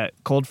later that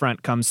cold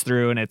front comes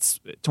through and it's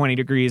 20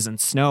 degrees and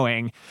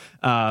snowing,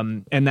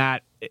 and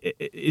that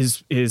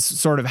is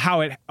sort of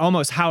how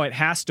it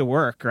has to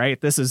work,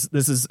 right? This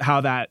is how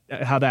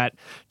that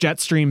jet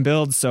stream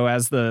builds. So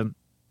as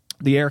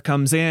the air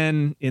comes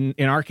in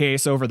our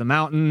case, over the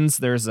mountains,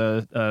 there's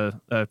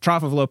a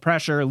trough of low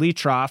pressure, lee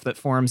trough, that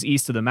forms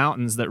east of the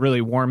mountains that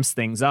really warms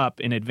things up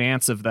in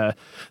advance of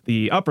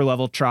the upper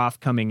level trough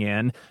coming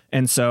in.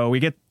 And so we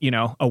get,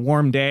 a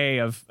warm day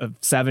of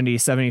 70,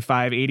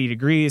 75, 80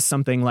 degrees,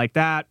 something like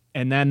that.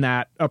 And then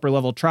that upper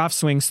level trough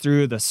swings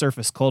through, the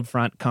surface cold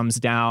front comes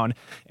down,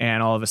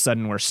 and all of a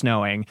sudden we're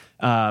snowing.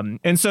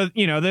 And so,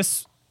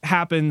 this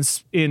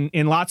happens in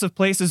lots of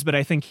places, but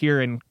I think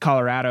here in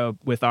Colorado,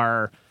 with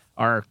our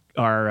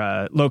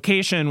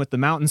location with the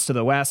mountains to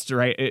the west,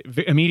 right,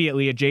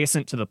 immediately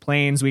adjacent to the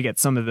plains, we get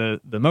some of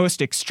the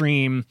most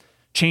extreme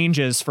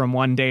changes from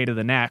one day to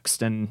the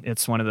next, and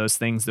it's one of those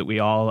things that we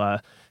all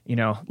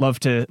love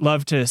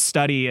to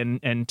study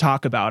and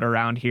talk about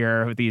around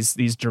here.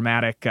 These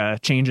dramatic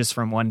changes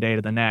from one day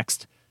to the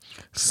next.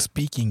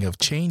 Speaking of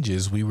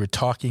changes, we were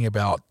talking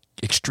about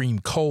extreme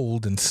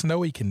cold and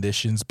snowy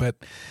conditions, but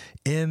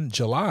in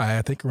July,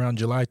 I think around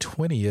July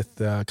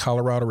 20th,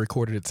 Colorado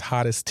recorded its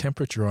hottest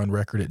temperature on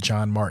record at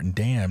John Martin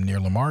Dam near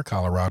Lamar,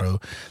 Colorado.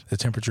 The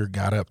temperature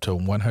got up to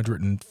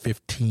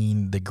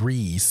 115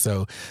 degrees.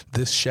 So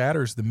this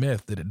shatters the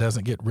myth that it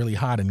doesn't get really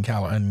hot in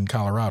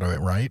Colorado,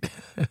 right?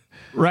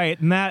 Right,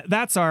 and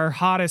that's our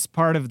hottest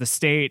part of the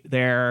state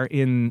there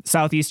in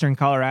southeastern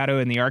Colorado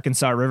in the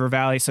Arkansas River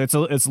Valley. So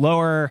it's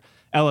lower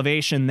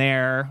elevation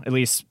there, at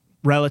least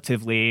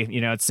relatively.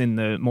 It's in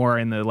the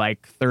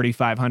like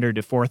 3,500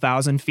 to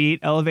 4,000 feet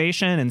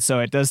elevation, and so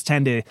it does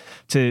tend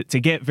to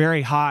get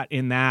very hot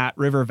in that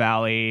river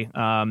valley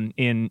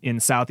in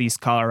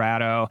southeast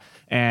Colorado.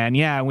 And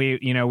yeah,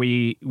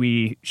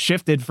 we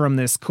shifted from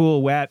this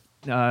cool, wet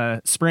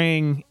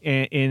spring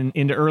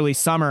into early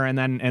summer, and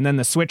then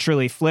the switch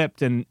really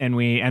flipped, and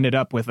we ended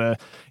up with a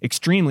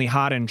extremely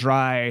hot and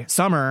dry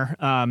summer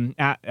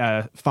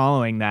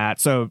following that.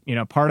 So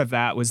part of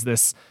that was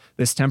this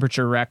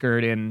temperature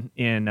record in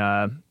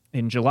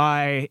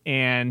July,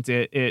 and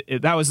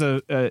that was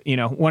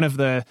one of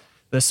the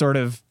sort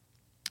of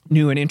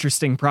new and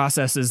interesting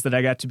processes that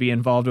I got to be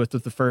involved with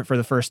for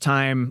the first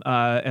time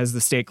as the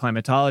state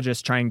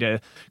climatologist, trying to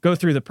go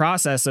through the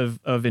process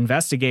of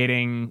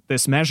investigating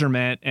this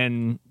measurement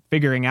and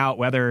figuring out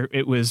whether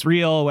it was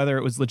real, whether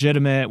it was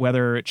legitimate,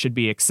 whether it should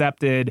be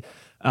accepted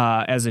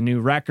as a new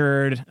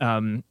record.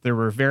 There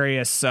were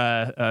various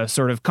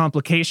sort of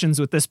complications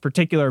with this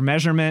particular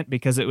measurement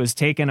because it was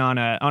taken on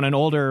an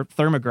older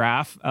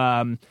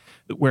thermograph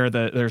where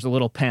there's a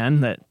little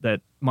pen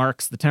that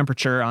marks the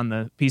temperature on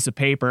the piece of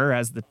paper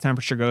as the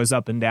temperature goes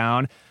up and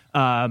down.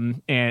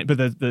 But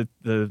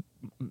the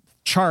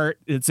chart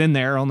that's in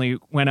there only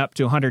went up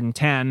to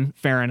 110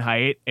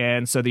 Fahrenheit,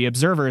 and so the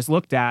observers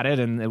looked at it,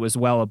 and it was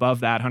well above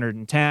that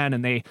 110.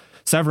 And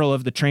several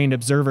of the trained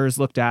observers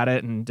looked at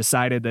it and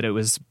decided that it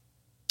was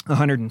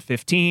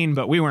 115,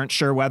 but we weren't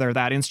sure whether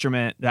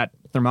that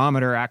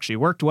thermometer actually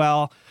worked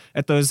well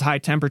at those high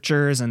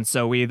temperatures. And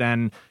so we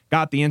then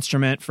got the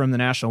instrument from the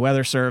National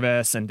Weather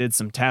Service and did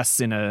some tests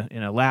in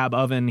a lab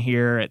oven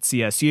here at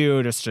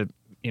CSU just to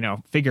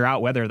figure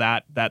out whether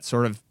that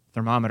sort of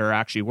thermometer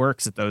actually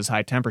works at those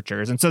high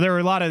temperatures. And so there were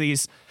a lot of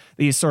these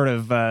sort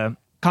of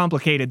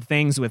complicated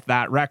things with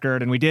that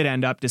record, and we did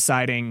end up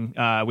deciding,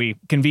 we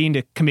convened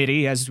a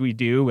committee, as we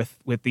do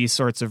with these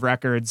sorts of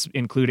records,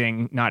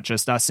 including not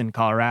just us in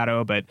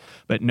Colorado, but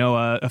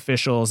NOAA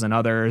officials and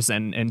others,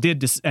 and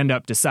did end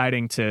up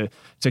deciding to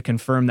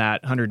confirm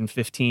that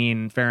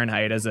 115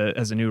 Fahrenheit as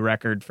a new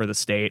record for the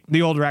state.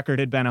 The old record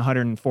had been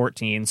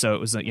 114, so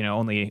it was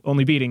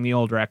only beating the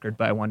old record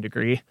by 1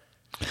 degree.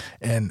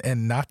 And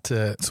not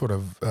to sort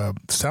of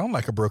sound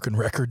like a broken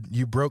record,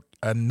 you broke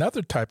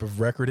another type of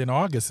record in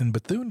August in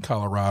Bethune,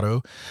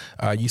 Colorado.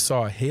 You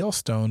saw a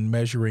hailstone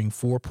measuring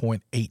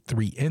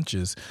 4.83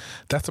 inches.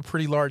 That's a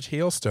pretty large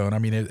hailstone. I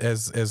mean,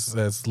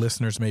 as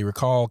listeners may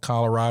recall,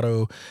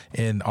 Colorado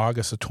in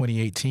August of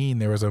 2018,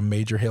 there was a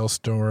major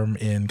hailstorm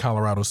in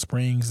Colorado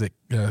Springs that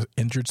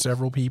injured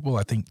several people.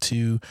 I think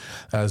 2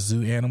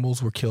 zoo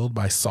animals were killed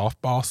by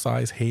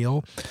softball-sized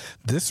hail.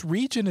 This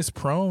region is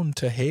prone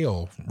to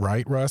hail,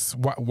 right, Russ?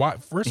 Why,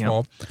 first of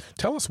all,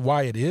 tell us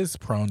why it is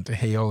prone to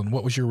hail, and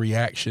what was your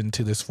reaction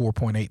to this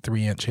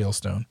 4.83-inch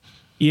hailstone?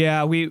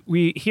 Yeah,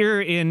 we here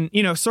in,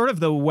 sort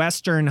of the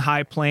western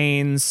high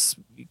plains,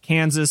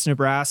 Kansas,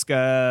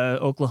 Nebraska,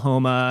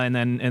 Oklahoma, and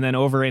then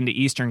over into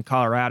eastern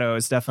Colorado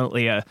is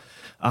definitely a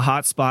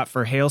hot spot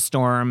for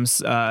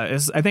hailstorms. I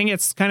think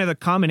it's kind of the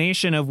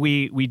combination of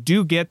we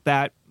do get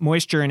that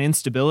moisture and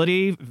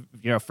instability,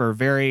 for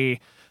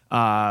very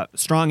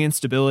strong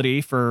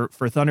instability for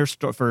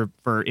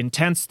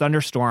intense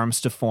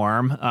thunderstorms to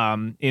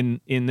form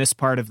in this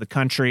part of the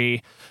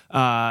country,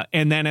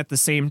 and then at the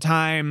same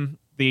time,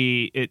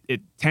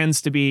 it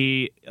tends to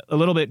be a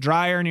little bit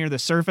drier near the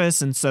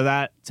surface, and so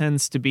that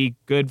tends to be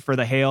good for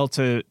the hail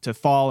to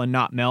fall and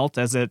not melt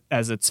as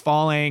it's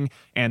falling,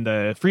 and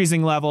the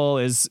freezing level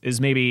is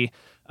maybe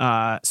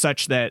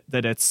such that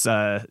it's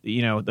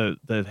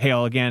the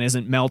hail again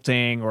isn't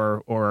melting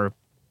or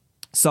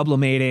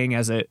sublimating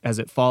as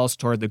it falls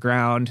toward the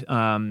ground,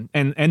 and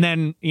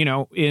then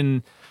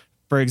in,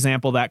 for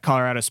example, that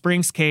Colorado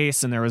Springs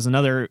case, and there was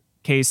another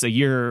case a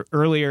year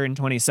earlier in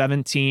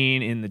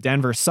 2017 in the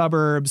Denver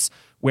suburbs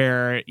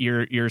where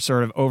you're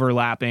sort of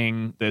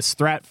overlapping this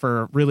threat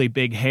for really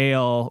big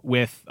hail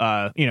with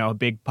a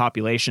big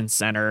population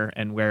center,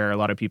 and where a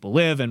lot of people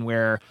live, and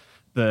where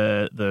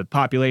the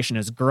population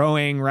is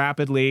growing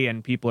rapidly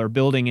and people are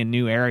building in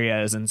new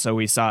areas. And so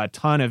we saw a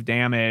ton of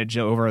damage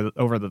over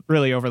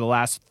the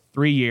last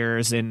 3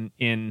 years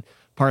in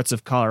parts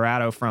of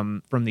Colorado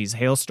from these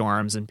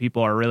hailstorms, and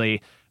people are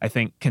really, I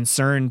think,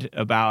 concerned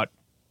about,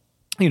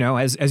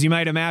 as you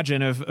might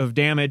imagine, of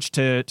damage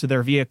to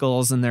their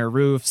vehicles and their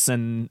roofs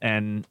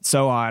and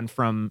so on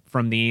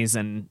from these,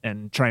 and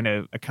trying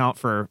to account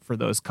for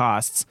those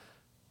costs.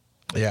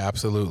 Yeah,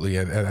 absolutely.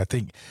 And I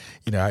think,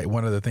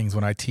 one of the things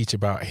when I teach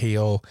about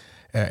hail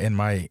in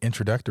my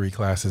introductory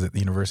classes at the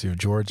University of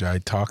Georgia, I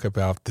talk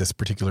about this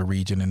particular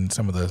region and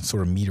some of the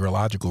sort of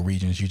meteorological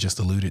regions you just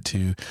alluded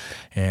to.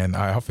 And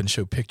I often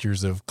show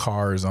pictures of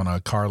cars on a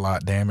car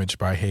lot damaged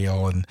by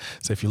hail. And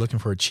so if you're looking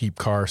for a cheap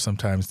car,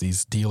 sometimes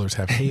these dealers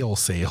have hail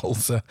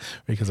sales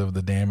because of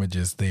the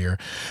damages there.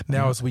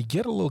 Now, as we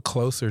get a little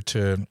closer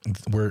to,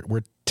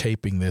 we're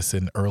taping this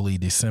in early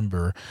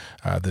December,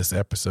 this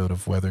episode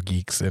of Weather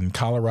Geeks, and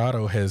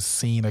Colorado has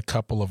seen a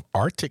couple of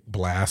Arctic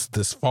blasts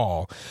this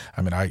fall.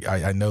 I mean,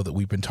 I know that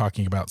we've been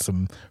talking about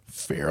some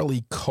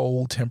fairly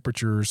cold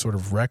temperatures, sort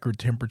of record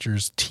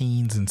temperatures,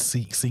 teens and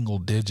single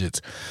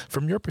digits.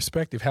 From your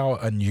perspective, how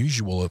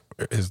unusual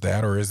is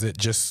that, or is it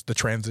just the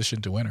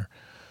transition to winter?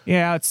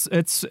 Yeah,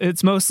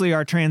 it's mostly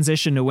our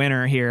transition to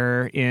winter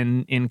here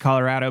in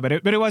Colorado, but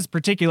it was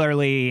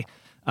particularly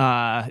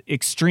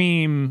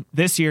extreme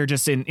this year,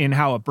 just in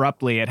how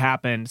abruptly it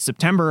happened.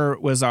 September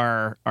was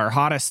our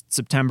hottest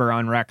September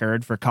on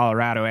record for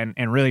Colorado,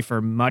 and really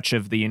for much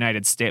of the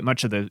United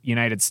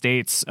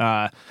States,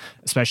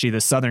 especially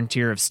the southern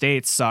tier of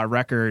states, saw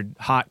record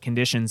hot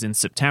conditions in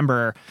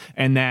September.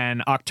 And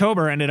then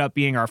October ended up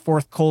being our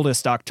fourth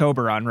coldest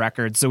October on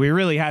record. So we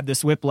really had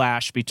this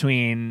whiplash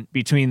between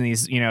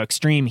these,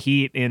 extreme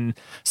heat in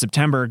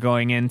September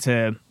going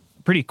into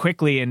pretty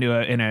quickly in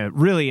a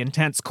really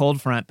intense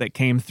cold front that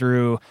came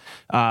through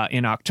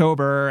in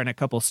October, and a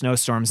couple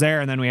snowstorms there.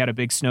 And then we had a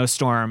big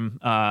snowstorm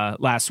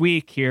last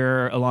week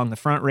here along the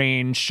Front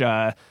Range.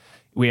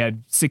 We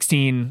had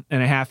 16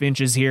 and a half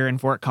inches here in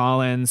Fort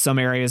Collins. Some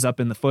areas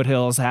up in the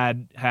foothills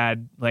had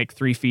like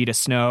 3 feet of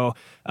snow.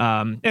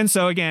 And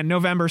so again,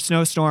 November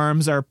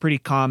snowstorms are pretty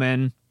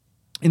common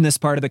in this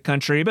part of the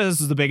country, but this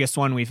is the biggest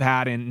one we've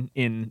had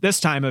in this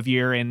time of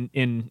year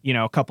in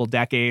a couple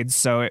decades.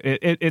 So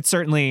it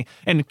certainly,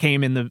 and it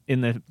came in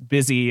the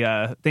busy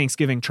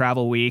Thanksgiving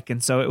travel week,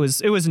 and so it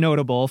was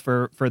notable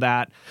for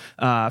that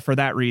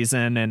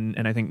reason.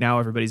 And I think now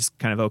everybody's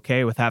kind of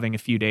okay with having a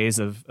few days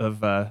of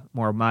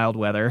more mild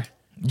weather.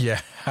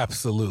 Yeah,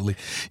 absolutely.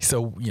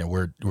 So,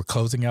 we're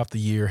closing out the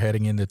year,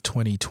 heading into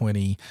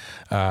 2020. You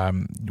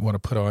want to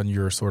put on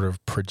your sort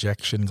of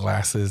projection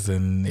glasses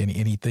and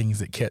any things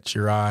that catch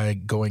your eye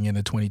going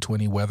into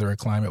 2020, weather or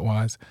climate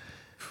wise?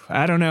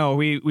 I don't know.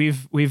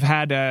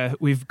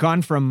 We've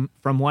gone from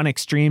one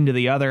extreme to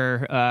the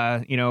other,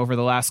 over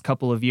the last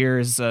couple of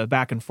years,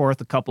 back and forth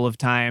a couple of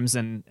times,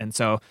 and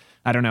so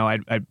I don't know.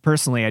 I'd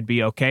personally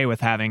be okay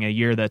with having a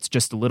year that's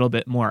just a little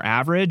bit more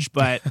average,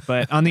 but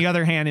on the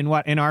other hand,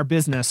 in our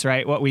business,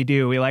 right, what we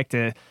do, we like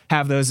to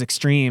have those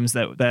extremes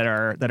that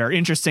are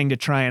interesting to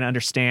try and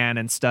understand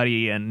and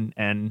study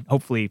and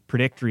hopefully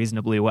predict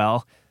reasonably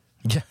well.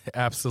 Yeah,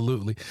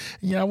 absolutely.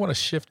 I want to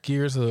shift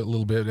gears a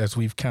little bit as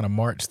we've kind of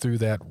marched through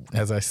that,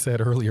 as I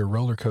said earlier,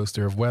 roller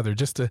coaster of weather.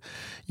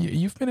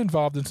 You've been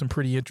involved in some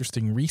pretty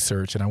interesting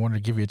research, and I wanted to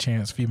give you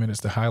a few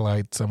minutes to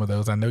highlight some of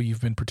those. I know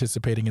you've been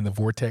participating in the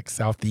Vortex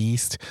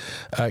Southeast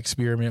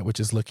experiment, which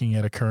is looking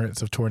at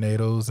occurrence of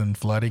tornadoes and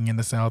flooding in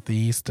the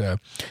Southeast.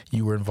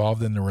 You were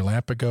involved in the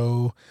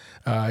Relampago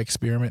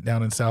experiment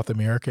down in South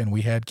America, and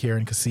we had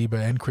Karen Kasiba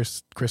and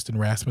Kristen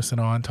Rasmussen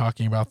on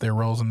talking about their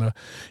roles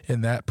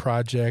in that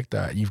project.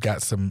 You've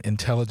got some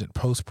intelligent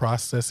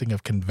post-processing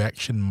of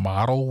convection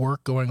model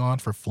work going on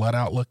for flood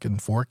outlook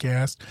and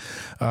forecast.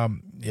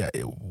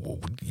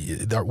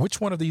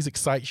 Which one of these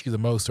excites you the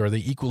most? Or are they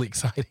equally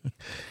exciting?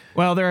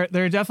 Well,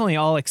 they're definitely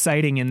all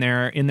exciting in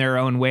their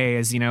own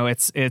ways.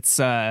 It's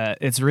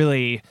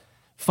really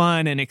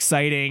fun and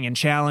exciting and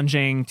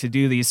challenging to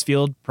do these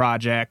field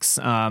projects.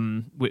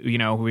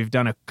 We've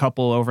done a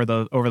couple over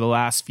the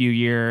last few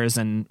years,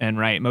 and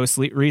right, most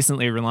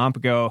recently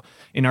Relámpago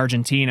in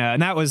Argentina,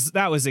 and that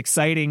was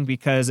exciting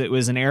because it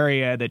was an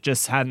area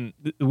that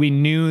we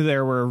knew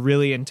there were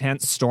really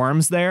intense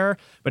storms there,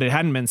 but it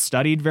hadn't been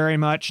studied very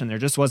much, and there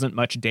just wasn't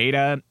much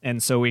data,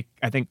 and so I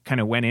think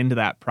kind of went into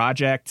that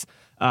project,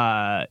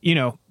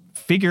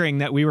 figuring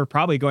that we were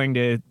probably going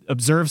to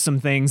observe some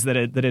things that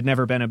had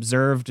never been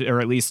observed, or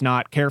at least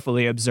not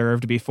carefully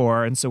observed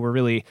before. And so we're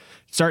really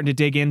starting to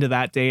dig into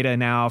that data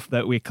now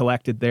that we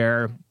collected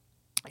there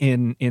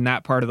in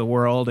that part of the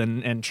world,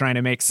 and trying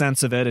to make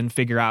sense of it and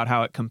figure out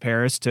how it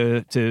compares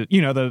to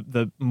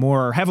the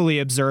more heavily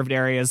observed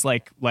areas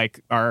like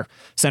our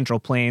central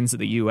plains of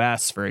the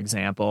U.S., for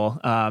example.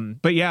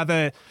 But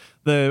yeah,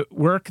 the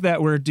work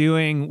that we're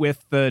doing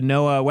with the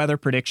NOAA Weather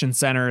Prediction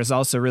Center is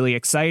also really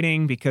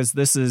exciting, because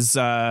this is,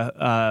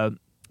 working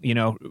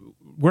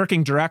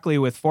directly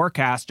with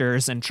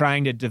forecasters and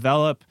trying to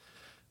develop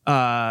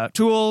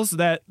tools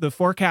that the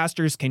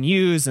forecasters can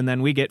use, and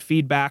then we get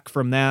feedback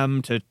from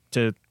them to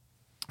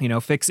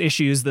fix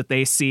issues that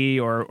they see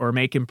or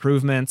make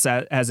improvements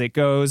as it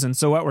goes. And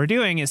so what we're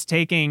doing is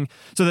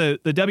the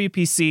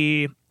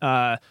WPC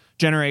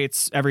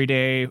generates every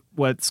day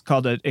what's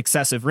called an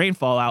excessive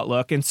rainfall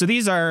outlook. And so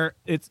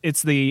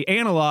it's the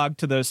analog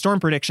to the Storm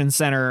Prediction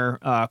Center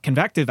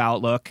convective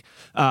outlook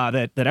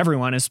that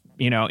everyone is,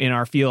 in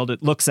our field,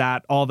 it looks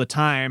at all the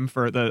time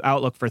for the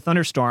outlook for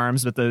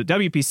thunderstorms. But the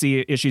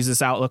WPC issues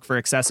this outlook for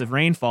excessive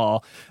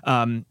rainfall.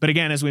 But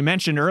again, as we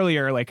mentioned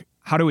earlier, like,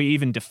 how do we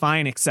even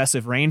define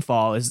excessive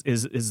rainfall is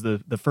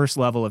the first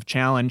level of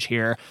challenge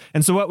here.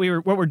 And so what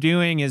we're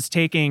doing is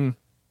taking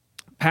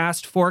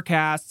past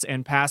forecasts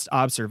and past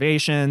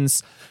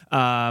observations,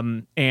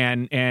 and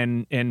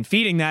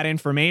feeding that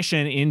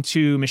information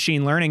into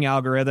machine learning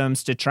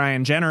algorithms to try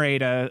and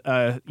generate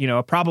a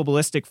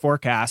probabilistic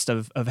forecast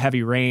of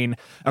heavy rain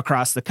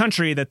across the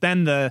country that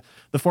then the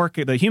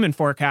human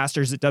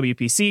forecasters at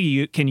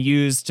WPC can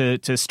use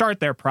to start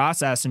their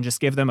process and just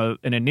give them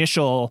an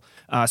initial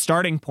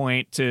starting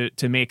point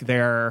to make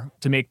their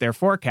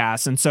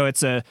forecasts. And so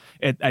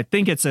I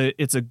think it's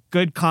a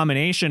good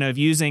combination of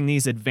using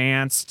these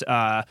advanced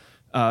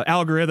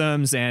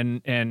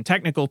algorithms and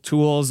technical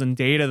tools and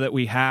data that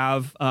we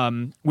have,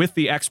 with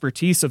the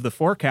expertise of the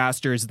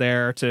forecasters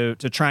there to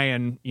try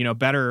and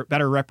better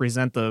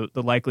represent the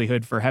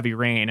likelihood for heavy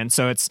rain. And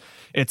so it's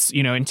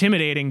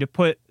intimidating to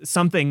put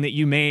something that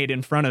you made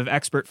in front of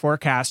expert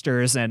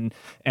forecasters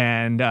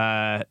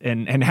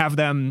and have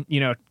them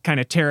kind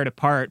of tear it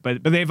apart.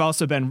 But they've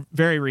also been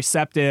very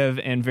receptive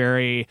and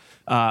very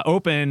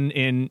open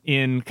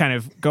in kind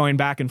of going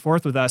back and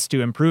forth with us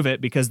to improve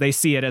it, because they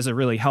see it as a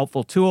really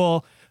helpful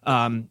tool.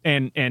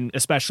 And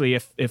especially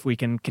if we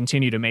can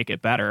continue to make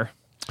it better.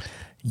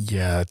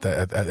 Yeah,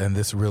 and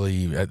this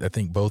really, I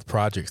think both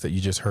projects that you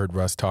just heard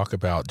Russ talk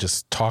about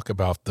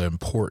the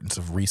importance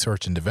of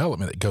research and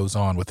development that goes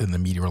on within the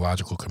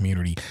meteorological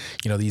community.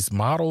 These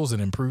models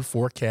and improved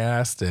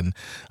forecasts and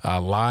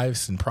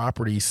lives and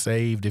properties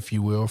saved, if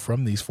you will,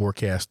 from these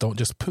forecasts don't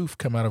just poof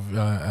come out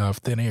of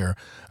thin air.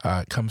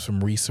 It comes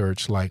from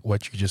research like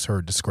what you just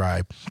heard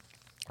described.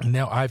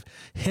 Now, I've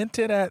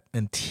hinted at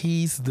and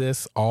teased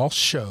this all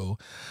show.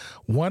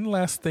 One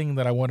last thing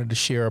that I wanted to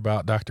share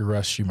about Dr.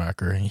 Russ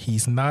Schumacher.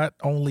 He's not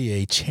only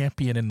a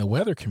champion in the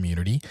weather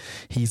community,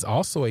 he's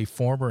also a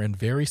former and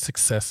very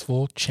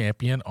successful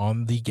champion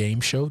on the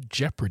game show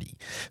Jeopardy!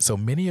 So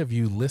many of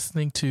you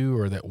listening to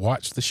or that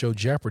watch the show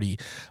Jeopardy!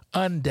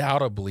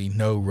 Undoubtedly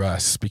know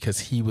Russ, because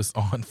he was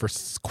on for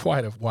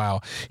quite a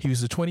while. He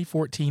was the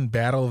 2014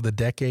 Battle of the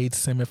Decade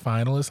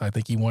semifinalist. I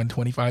think he won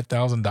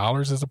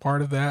 $25,000 as a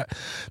part of that.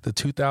 The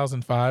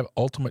 2005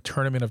 Ultimate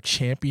Tournament of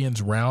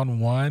Champions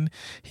Round 1.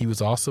 He was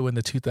also in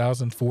the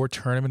 2004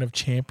 Tournament of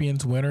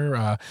Champions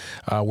winner,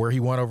 where he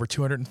won over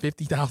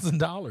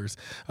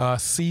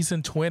 $250,000.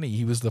 Season 20,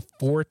 he was the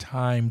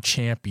 4-time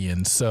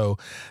champion. So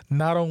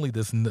not only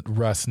does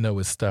Russ know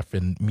his stuff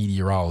in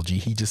meteorology,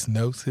 he just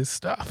knows his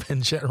stuff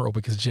in general,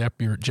 because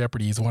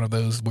Jeopardy! Is one of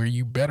those where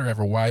you better have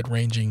a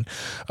wide-ranging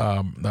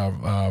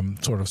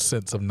sort of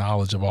sense of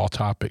knowledge of all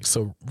topics.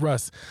 So,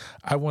 Russ,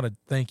 I want to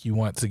thank you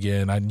once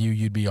again. I knew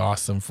you'd be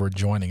awesome for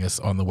joining us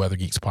on the Weather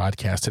Geeks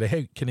podcast today.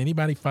 Hey, can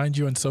anybody find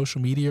you on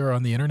social media or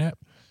on the internet?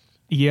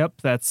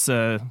 Yep, that's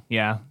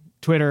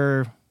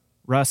Twitter,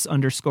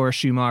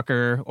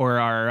 Russ_Schumacher, or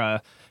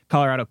our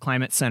Colorado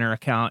Climate Center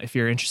account. If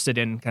you're interested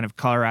in kind of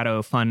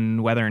Colorado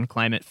fun weather and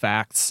climate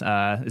facts,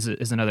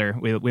 is another.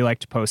 We like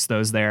to post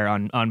those there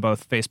on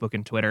both Facebook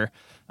and Twitter.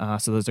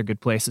 So those are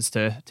good places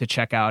to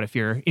check out if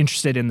you're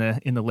interested in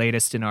the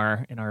latest in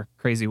our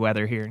crazy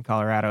weather here in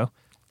Colorado.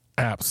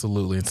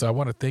 Absolutely. And so I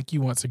want to thank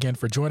you once again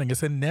for joining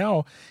us. And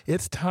now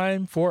it's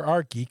time for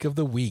our Geek of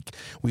the Week.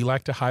 We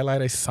like to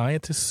highlight a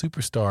scientist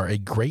superstar, a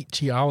great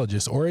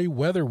geologist, or a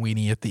weather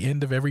weenie at the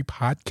end of every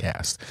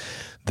podcast.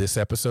 This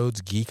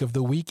episode's Geek of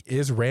the Week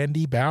is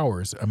Randy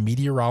Bowers, a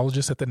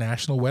meteorologist at the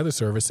National Weather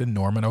Service in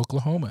Norman,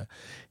 Oklahoma.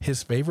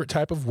 His favorite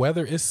type of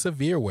weather is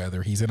severe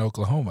weather. He's in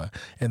Oklahoma,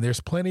 and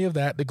there's plenty of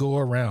that to go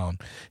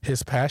around.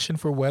 His passion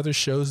for weather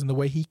shows in the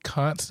way he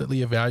constantly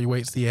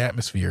evaluates the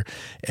atmosphere,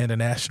 and a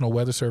National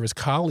Weather Service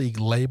colleague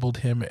labeled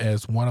him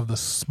as one of the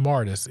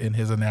smartest in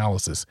his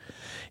analysis.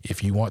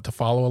 If you want to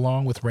follow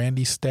along with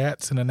Randy's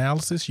stats and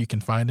analysis, you can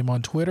find him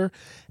on Twitter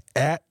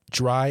at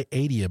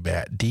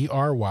Dryadiabat,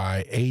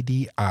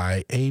 Dryadiabat.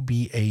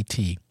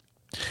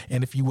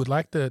 And if you would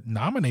like to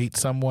nominate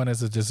someone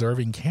as a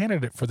deserving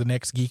candidate for the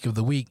next Geek of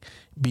the Week,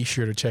 be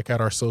sure to check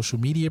out our social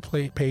media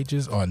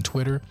pages on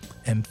Twitter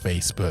and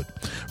Facebook.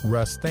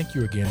 Russ, thank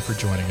you again for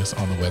joining us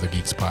on the Weather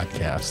Geeks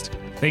podcast.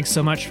 Thanks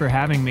so much for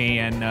having me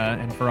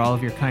and for all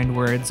of your kind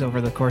words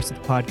over the course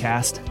of the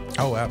podcast.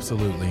 Oh,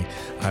 absolutely.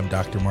 I'm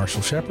Dr.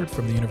 Marshall Shepard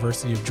from the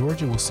University of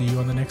Georgia. We'll see you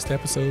on the next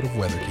episode of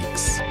Weather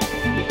Geeks.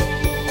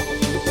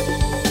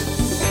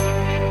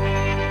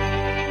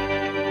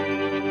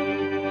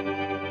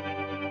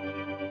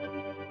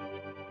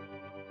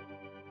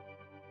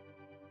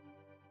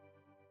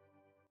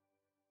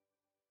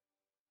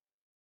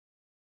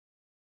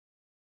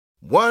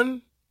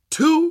 One,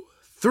 two,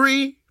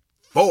 three,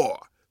 4.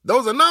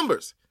 Those are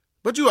numbers,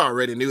 but you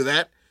already knew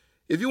that.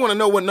 If you want to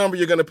know what number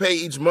you're going to pay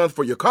each month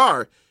for your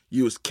car,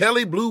 use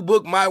Kelley Blue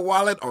Book My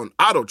Wallet on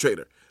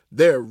AutoTrader.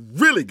 They're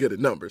really good at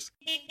numbers.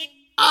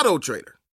 AutoTrader.